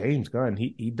you said, James Gunn,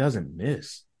 he doesn't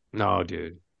miss. No,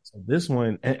 dude. So this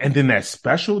one, and then that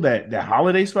special, that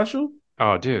holiday special,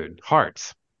 Oh, dude.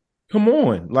 Hearts. come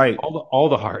on, like, All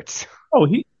the hearts. oh,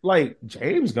 he like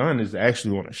James Gunn is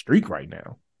actually on a streak right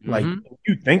now. Like, Mhm. if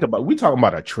you think about, we talking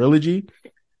about a trilogy.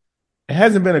 It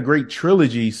hasn't been a great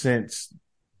trilogy since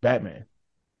Batman.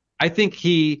 I think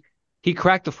he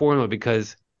cracked the formula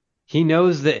because he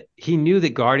knew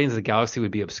that Guardians of the Galaxy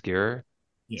would be obscure.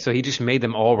 Yeah. So he just made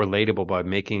them all relatable by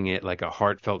making it like a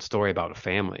heartfelt story about a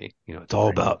family. You know, it's all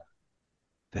about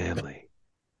family.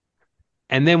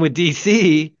 And then with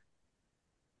DC,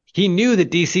 he knew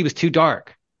that DC was too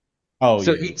dark. Oh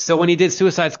So yeah. so when he did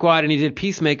Suicide Squad and he did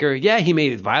Peacemaker, yeah, he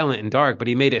made it violent and dark, but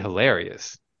he made it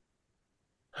hilarious.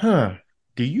 Huh.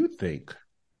 Do you think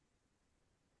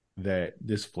that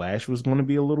this Flash was going to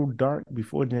be a little dark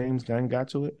before James Gunn got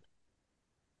to it?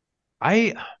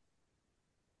 I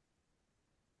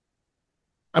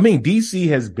I mean, DC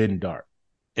has been dark.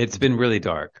 It's been really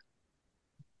dark.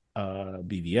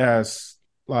 BVS,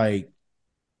 like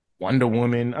Wonder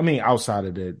Woman. I mean, outside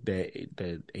of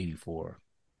the 84.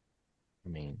 I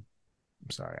mean, I'm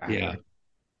sorry. Yeah.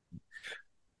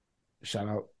 Shout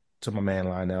out to my man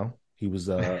Lionel. He was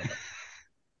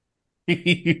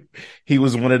he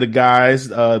was one of the guys,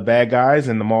 bad guys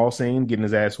in the mall scene, getting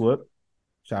his ass whooped.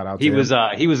 Shout out to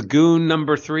him. He was goon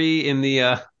number 3 in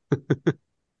the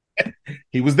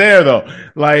He was there though.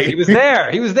 Like he was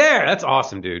there. He was there. That's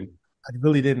awesome, dude. I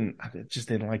just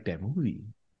didn't like that movie.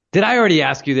 Did I already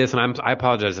ask you this? And I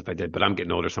apologize if I did, but I'm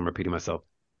getting older, so I'm repeating myself.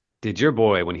 Did your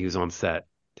boy, when he was on set,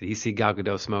 did he see Gal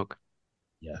Gadot smoke?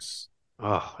 Yes.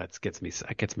 Oh, that gets me.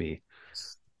 That gets me.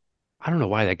 I don't know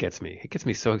why that gets me. It gets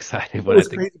me so excited It when I was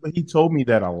think. crazy, but he told me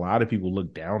that a lot of people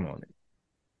look down on it.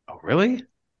 Oh, really?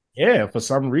 Yeah, for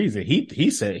some reason.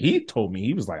 He told me,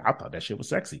 he was like, I thought that shit was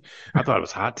sexy. I thought it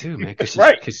was hot too, man. Because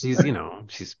Right. she's, you know,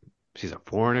 she's a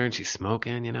foreigner and she's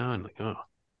smoking, you know, and like, oh,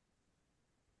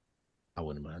 I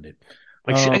wouldn't mind it.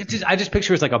 like Um, I just picture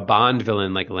her as like a Bond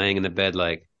villain, like laying in the bed,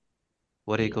 like,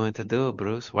 what are you going to do,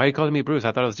 Bruce? Why are you calling me Bruce?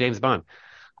 I thought it was James Bond.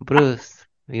 Bruce,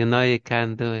 you know you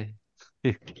can't do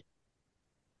it.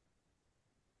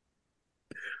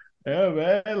 yeah,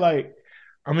 man. Like,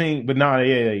 I mean, but nah,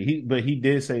 yeah, he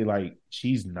did say like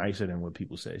she's nicer than what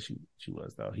people said she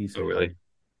was though. He said Oh, really?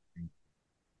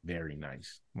 very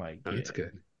nice. Like, Oh, yeah. that's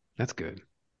good. That's good.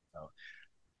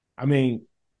 I mean,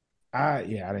 I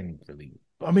didn't really.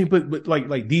 I mean, but like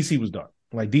DC was dark.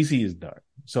 Like DC is dark.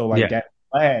 So like Yeah. that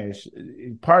Flash,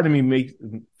 part of me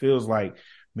feels like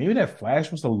maybe that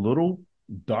Flash was a little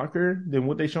darker than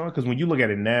what they showing. Because when you look at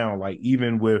it now, like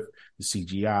even with the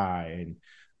CGI, and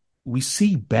we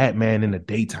see Batman in the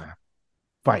daytime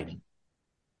fighting.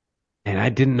 And I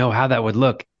didn't know how that would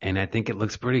look, and I think it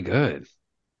looks pretty good.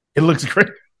 It looks great.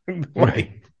 Right.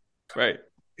 Like Right.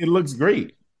 it looks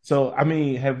great. So I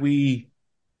mean, have we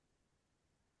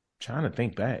trying to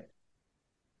think back?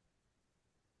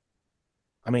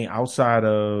 I mean, outside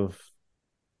of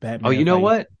Oh, Batman you know fighting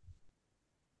what?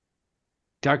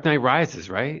 Dark Knight Rises,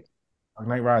 right? Dark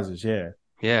Knight Rises, yeah.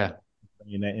 Yeah. I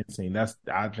mean that insane. That's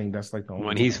I think that's like the only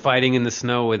When he's time. fighting in the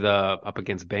snow with up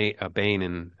against Bane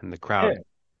and the Yeah, crowd.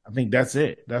 I think that's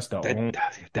it. That's the That only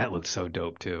that looks so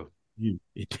dope too.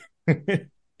 it,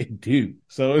 it do.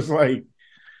 So it's like,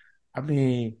 I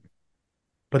mean,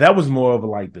 but that was more of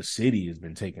like the city has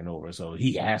been taken over, so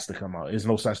he has to come out. There's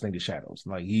no such thing as shadows.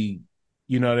 Like he,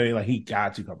 you know, they like he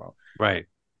got to come out. Right.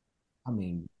 I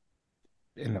mean,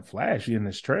 in the Flash, in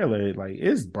this trailer, like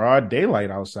it's broad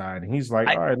daylight outside, and he's like,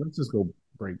 I "All right, let's just go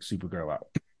break Supergirl out."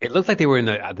 It looked like they were in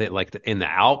in the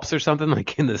Alps or something,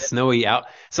 like in the snowy Alp.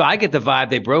 So I get the vibe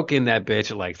they broke in that bitch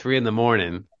at like 3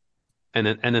 a.m, and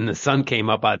then the sun came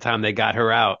up by the time they got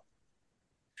her out.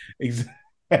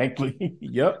 Exactly.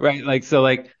 Yep. Right. Like so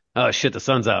like, oh shit, the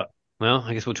sun's out. Well,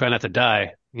 I guess we'll try not to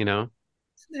die, you know?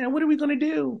 Now, what are we gonna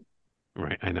do?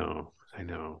 Right. I know. I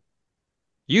know.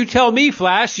 You tell me,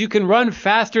 Flash, you can run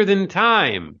faster than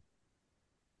time.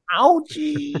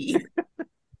 Ouchie.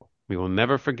 We will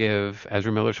never forgive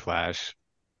Ezra Miller's Flash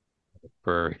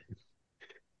for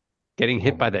getting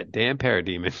hit Oh, by that damn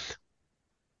parademon.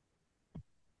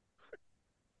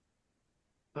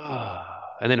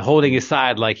 And then holding his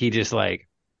side like he just like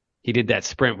he did that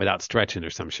sprint without stretching or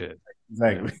some shit.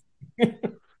 You know? exactly.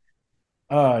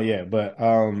 Yeah, but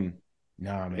nah,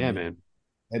 Yeah, man. man.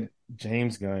 That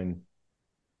James Gunn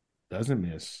doesn't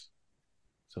miss.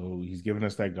 So he's giving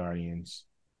us that Guardians.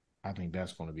 I think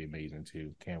that's going to be amazing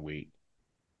too. Can't wait.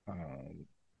 Um,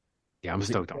 Yeah, I'm is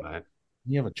it? stoked on that.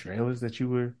 You have a trailers that you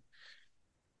were?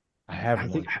 I have I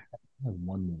one. think I have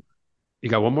one more. you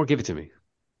got one more. Give it to me.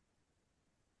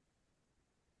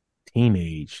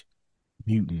 Teenage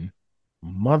Mutant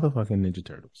motherfucking Ninja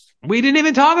Turtles. We didn't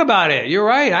even talk about it. You're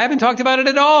right. I haven't talked about it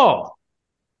at all.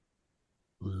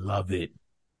 Love it.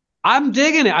 I'm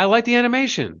digging it. I like the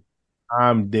animation.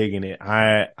 I'm digging it.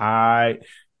 I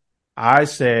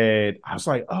said, I was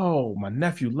like, oh, my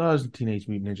nephew loves the Teenage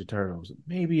Mutant Ninja Turtles.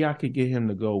 Maybe I could get him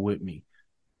to go with me.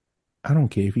 I don't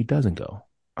care if he doesn't go.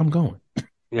 I'm going.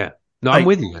 Yeah. No, I'm Like,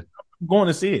 with you. I'm going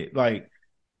to see it. Like,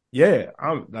 yeah,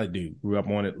 I'm like, dude, grew up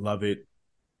on it, love it.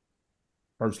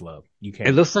 First love. You It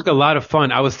can't. looks like a lot of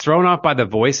fun. I was thrown off by the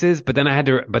voices, but then I had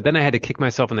to kick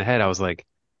myself in the head. I was like,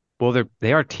 well,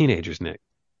 they are teenagers, Nick.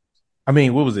 I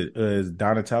mean, what was it? Is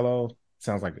Donatello?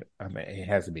 Sounds like I mean, it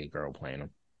has to be a girl playing him.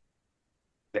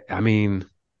 I mean,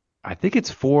 I think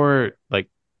it's for like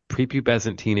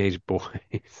prepubescent teenage boys.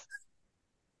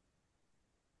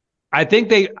 I think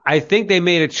they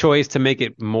made a choice to make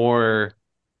it more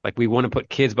like we want to put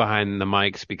kids behind the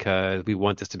mics because we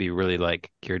want this to be really like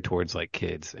geared towards like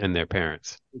kids and their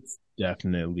parents. It's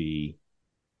definitely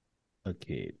a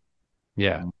kid.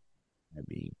 Yeah, I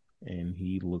mean, and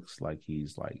he looks like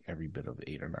he's like every bit of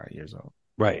 8 or 9 years old.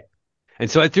 right. And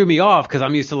so it threw me off because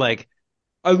I'm used to like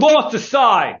I lost a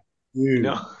side, you Dude,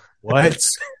 know? what?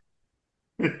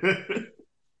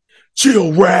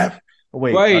 Chill, rap.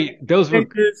 Wait, Right. Those were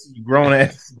grown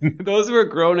ass. those were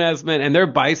grown ass men and their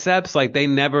biceps like they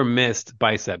never missed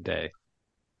bicep day.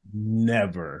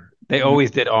 Never. They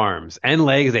always did arms and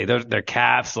legs. Their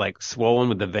calves like swollen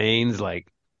with the veins like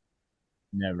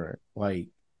Never. Like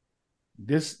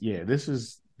this, yeah, this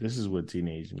is what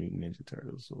Teenage Mutant Ninja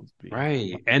Turtles supposed to be.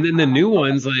 right. And then the new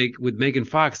ones, like with Megan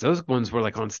Fox, those ones were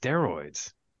like on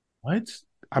steroids. What?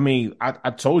 I mean,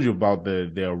 I told you about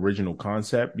the original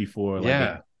concept before,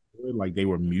 Yeah. like they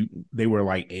were mutant, they were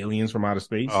like aliens from outer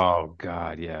space. Oh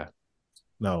God, yeah.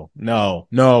 No,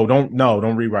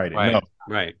 don't rewrite it. No, Right.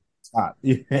 Right. stop.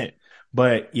 Yeah.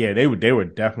 But yeah, they were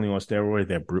definitely on steroids.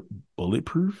 They're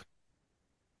bulletproof.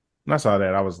 When I saw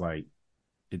that, I was like,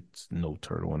 it's no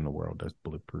turtle in the world that's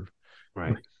bulletproof.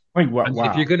 Right. Like, If wow,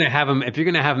 if you're gonna have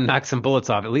them knock some bullets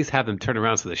off, at least have them turn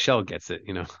around so the shell gets it,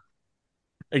 you know.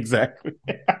 exactly.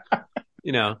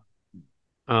 You know.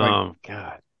 Like,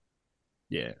 God.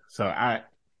 yeah. So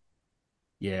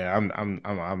yeah,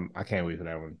 I can't wait for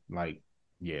that one. Like,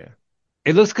 yeah,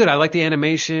 It looks good. I like the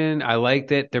animation. I like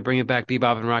that they're bringing back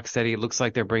Bebop and Rocksteady. It looks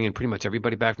like they're bringing pretty much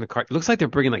everybody back from the car. It looks like they're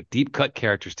bringing like deep cut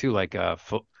characters too, like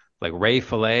Ray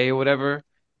Fillet or whatever.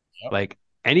 yep. Like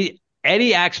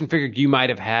any action figure you might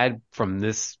have had from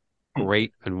this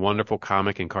great and wonderful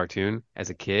comic and cartoon as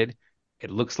a kid it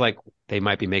looks like they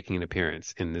might be making an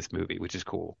appearance in this movie, which is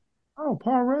cool. Oh,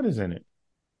 Paul Rudd is in it.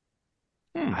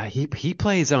 Hmm. He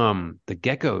plays the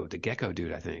gecko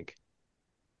dude, I think.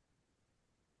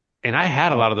 And I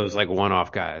had a Oh, lot of those like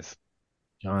one-off guys.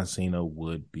 John Cena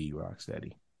would be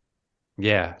Rocksteady.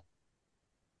 Yeah.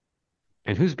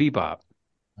 And who's Bebop?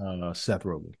 Seth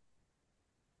Rogen.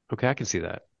 Okay, I can see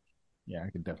that. Yeah, I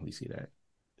can definitely see that.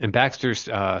 And Baxter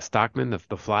Stockman,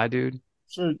 the fly dude,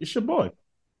 So it's your boy,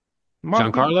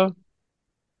 Mark Gideon. Giancarlo.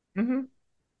 Mm-hmm.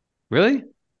 Really?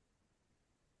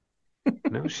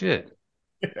 No shit,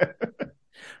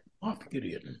 Mark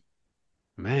Gideon.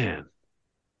 man.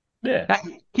 Yeah. That-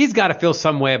 He's got to feel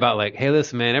some way about like, hey,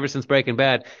 listen, man. Ever since Breaking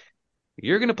Bad,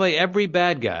 you're gonna play every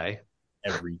bad guy.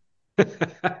 Every,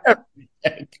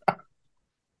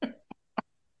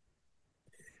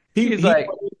 He's he like,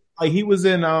 like he was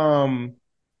in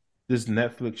this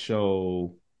Netflix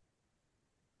show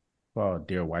called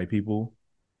Dear White People.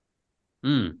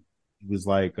 mm, He was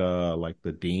like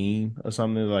the dean or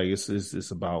something. Like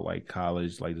it's about like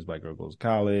college, like this black girl goes to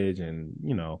college, and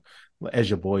as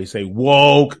your boys say,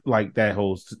 woke, like that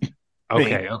whole thing.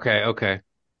 okay.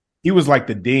 He was like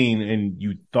the dean, and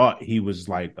you thought he was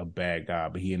like a bad guy,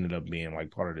 but he ended up being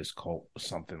like part of this cult or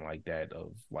something like that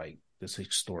of like this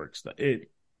historic stuff. It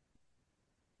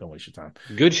don't waste your time.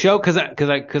 Good show,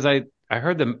 I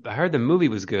heard the movie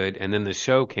was good, and then the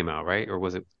show came out, right? Or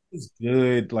was it? It's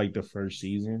good like the first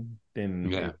season, then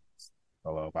Yeah, it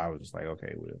fell off. I was just like,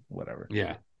 okay, whatever.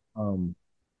 yeah, Um,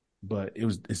 but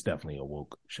it's definitely a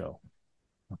woke show.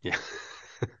 yeah,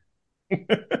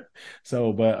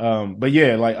 So, but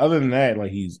yeah, like other than that,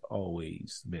 like he's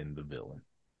always been the villain.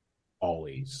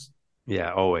 Always.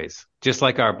 yeah. Always, just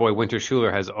like our boy Winter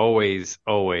Schuler has always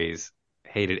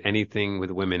hated anything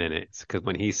with women in it. Because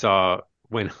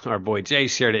when our boy Jay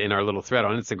shared it in our little thread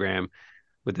on Instagram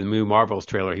with the new Marvels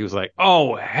trailer, he was like,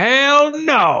 "Oh hell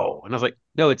no!" And I was like,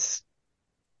 "No,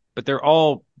 but they're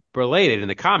all related in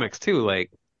the comics too."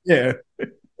 Like, Yeah.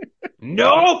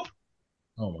 nope.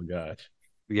 Oh my gosh.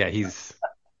 Yeah,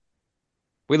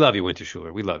 we love you, Winter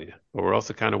Schuler. We love you, but we're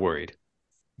also kind of worried.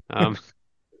 Um,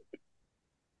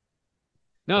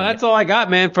 no, But yeah, that's all I got,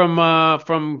 man.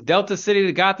 From Delta City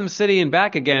to Gotham City and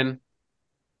back again.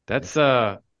 That's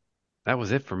that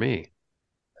was it for me.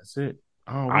 that's it.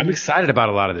 Oh, I'm excited about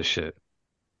a lot of this shit.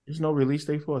 there's no release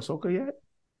date for Ahsoka yet.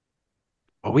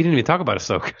 Oh, we didn't even talk about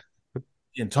Ahsoka.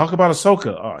 And talk about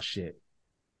Ahsoka. Oh shit.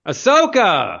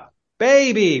 Ahsoka,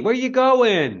 baby, where you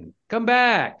going? Come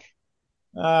back.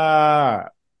 Uh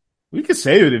we could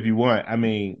save it if you want. I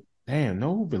mean, damn,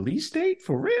 no release date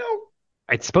for real.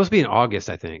 It's supposed to be in August,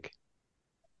 I think.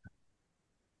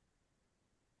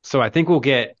 So I think we'll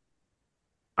get.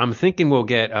 I'm thinking we'll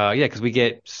get. Yeah, because we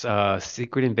get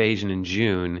Secret Invasion in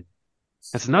June.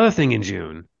 That's another thing in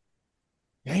June.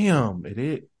 Damn, it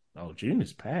is. Oh, June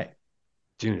is packed.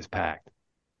 June is packed.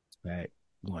 It's packed.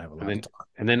 We'll have a And lot then to talk.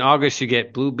 and then August you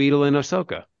get Blue Beetle and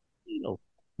Ahsoka. You know,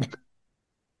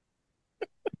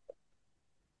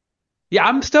 Yeah,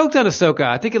 I'm stoked on Ahsoka.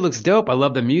 I think it looks dope. I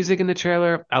love the music in the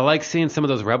trailer. I like seeing some of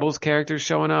those Rebels characters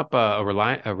showing up,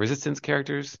 Resistance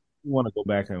characters. you want to go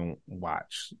back and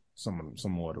watch some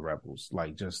more of the Rebels,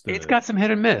 like just It's the got some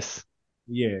hit and miss.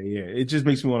 yeah. It just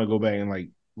makes me want to go back and like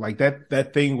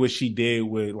that thing what she did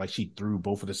with like she threw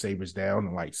both of the sabers down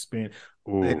and like spin.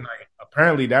 And Ooh, like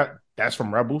apparently that's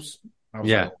from Rebels. I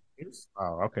was like, yeah.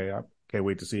 oh, okay. I can't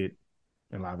wait to see it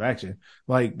in live action.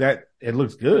 Like that, it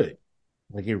looks good.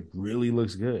 Like it really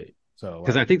looks good. So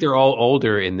Because I like, think they're all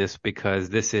older in this because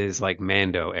this is like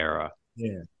Mando era.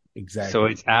 yeah, So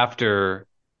exactly. it's after,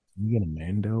 You get a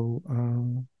Mando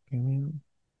cameo?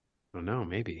 I don't know,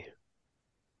 maybe,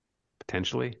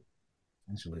 potentially.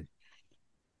 Actually,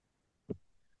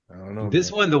 I don't know,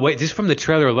 This man. one, just from the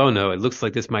trailer alone, though, it looks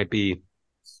like this might be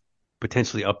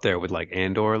potentially up there with like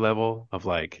Andor level of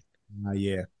like,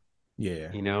 Yeah,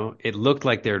 yeah, it looked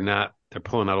like they're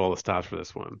pulling out all the stops for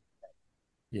this one.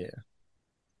 yeah.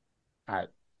 I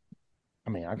I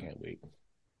mean, I can't wait.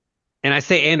 And I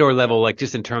say Andor level, like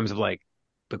just in terms of like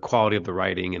the quality of the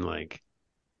writing and like,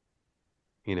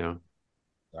 you know,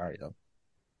 All right, though.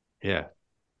 yeah,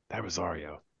 that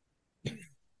Rosario,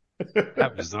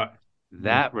 that Rosario,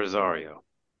 that Rosario.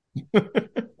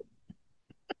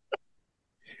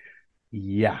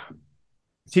 Yeah,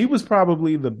 he was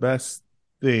probably the best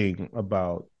thing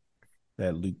about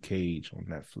that Luke Cage on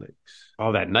Netflix.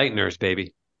 Oh, that night nurse,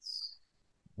 baby.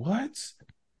 What?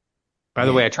 By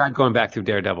the Yeah, way, I tried going back through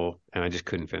Daredevil and I just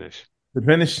couldn't finish. the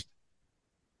finish.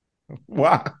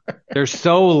 Wow, They're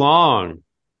so long.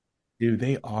 dude,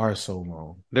 they are so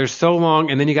long. They're so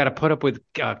long, and then you got to put up with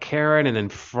Karen and then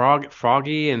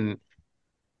Froggy and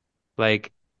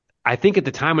Like, I think at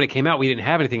the time when it came out, we didn't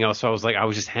have anything else, so I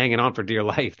was just hanging on for dear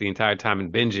life the entire time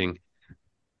and binging.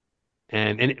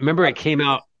 And remember, it came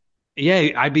out. Yeah,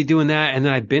 I'd be doing that, and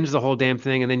then I'd binge the whole damn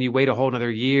thing, and then you wait a whole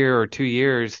another year or 2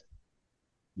 years.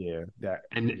 Yeah, that.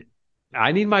 And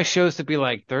I need my shows to be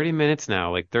like 30 minutes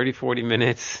now, like 30, 40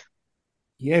 minutes.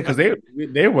 Yeah, because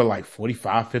they were like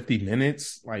 45, 50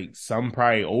 minutes, like some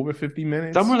probably over 50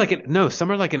 minutes. Some are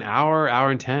like an hour, hour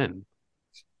and 10.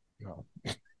 No.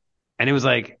 And it was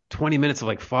like 20 minutes of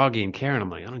like Foggy and Karen.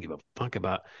 I'm like, I don't give a fuck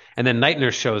about. And then Night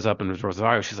Nurse shows up and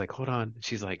Rosario. She's like, hold on.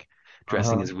 She's like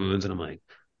dressing his wounds. And I'm like,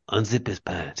 unzip his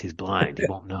pants. He's blind. He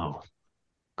won't know.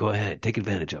 Go ahead. Take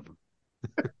advantage of him.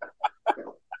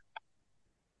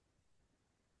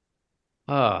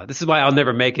 This is why I'll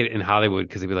never make it in Hollywood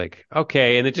because they'd be like,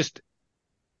 okay. And it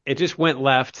just went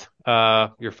left.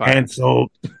 You're fired.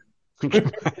 Canceled.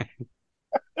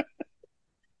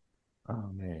 Oh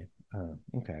man.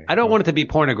 Okay. I don't want it to be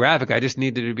pornographic. I just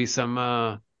need there to be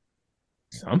some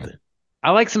something.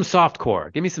 I like some soft core.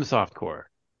 Give me some soft core.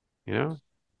 You know?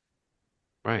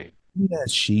 Right.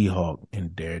 That She-Hulk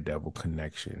and Daredevil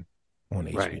connection on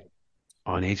HBO. Right.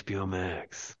 On HBO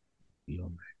Max. HBO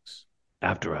Max.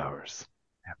 After hours.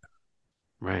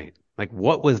 Right. Like,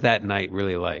 what was that night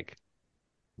really like?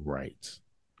 Right.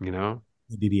 You know?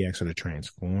 Did he actually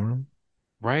transform?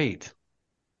 Right.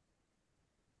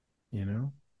 You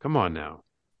know? Come on now.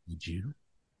 Did you?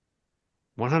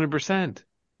 100%.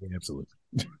 Yeah, absolutely.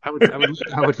 I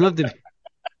would love to.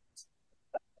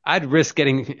 I'd risk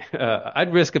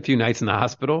a few nights in the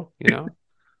hospital, you know?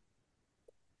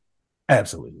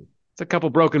 Absolutely. It's a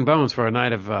couple broken bones for a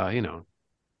night of, you know.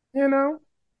 You know?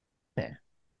 Yeah.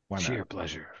 Why not? Sheer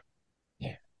pleasure.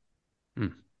 Yeah.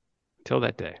 Till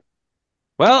that day.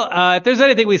 Well, if there's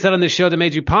anything we said on this show that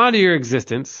made you ponder your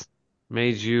existence,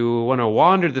 made you want to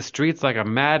wander the streets like a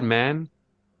madman,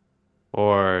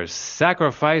 or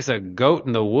sacrifice a goat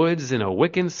in the woods in a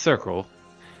Wiccan circle,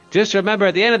 just remember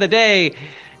at the end of the day,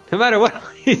 no matter what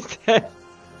he said,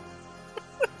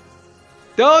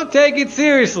 don't take it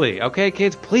seriously. Okay,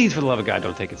 kids? Please, for the love of God,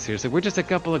 don't take it seriously. We're just a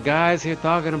couple of guys here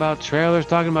talking about trailers,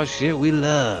 talking about shit we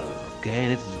love. Okay,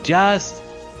 and it's just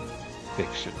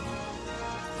fiction.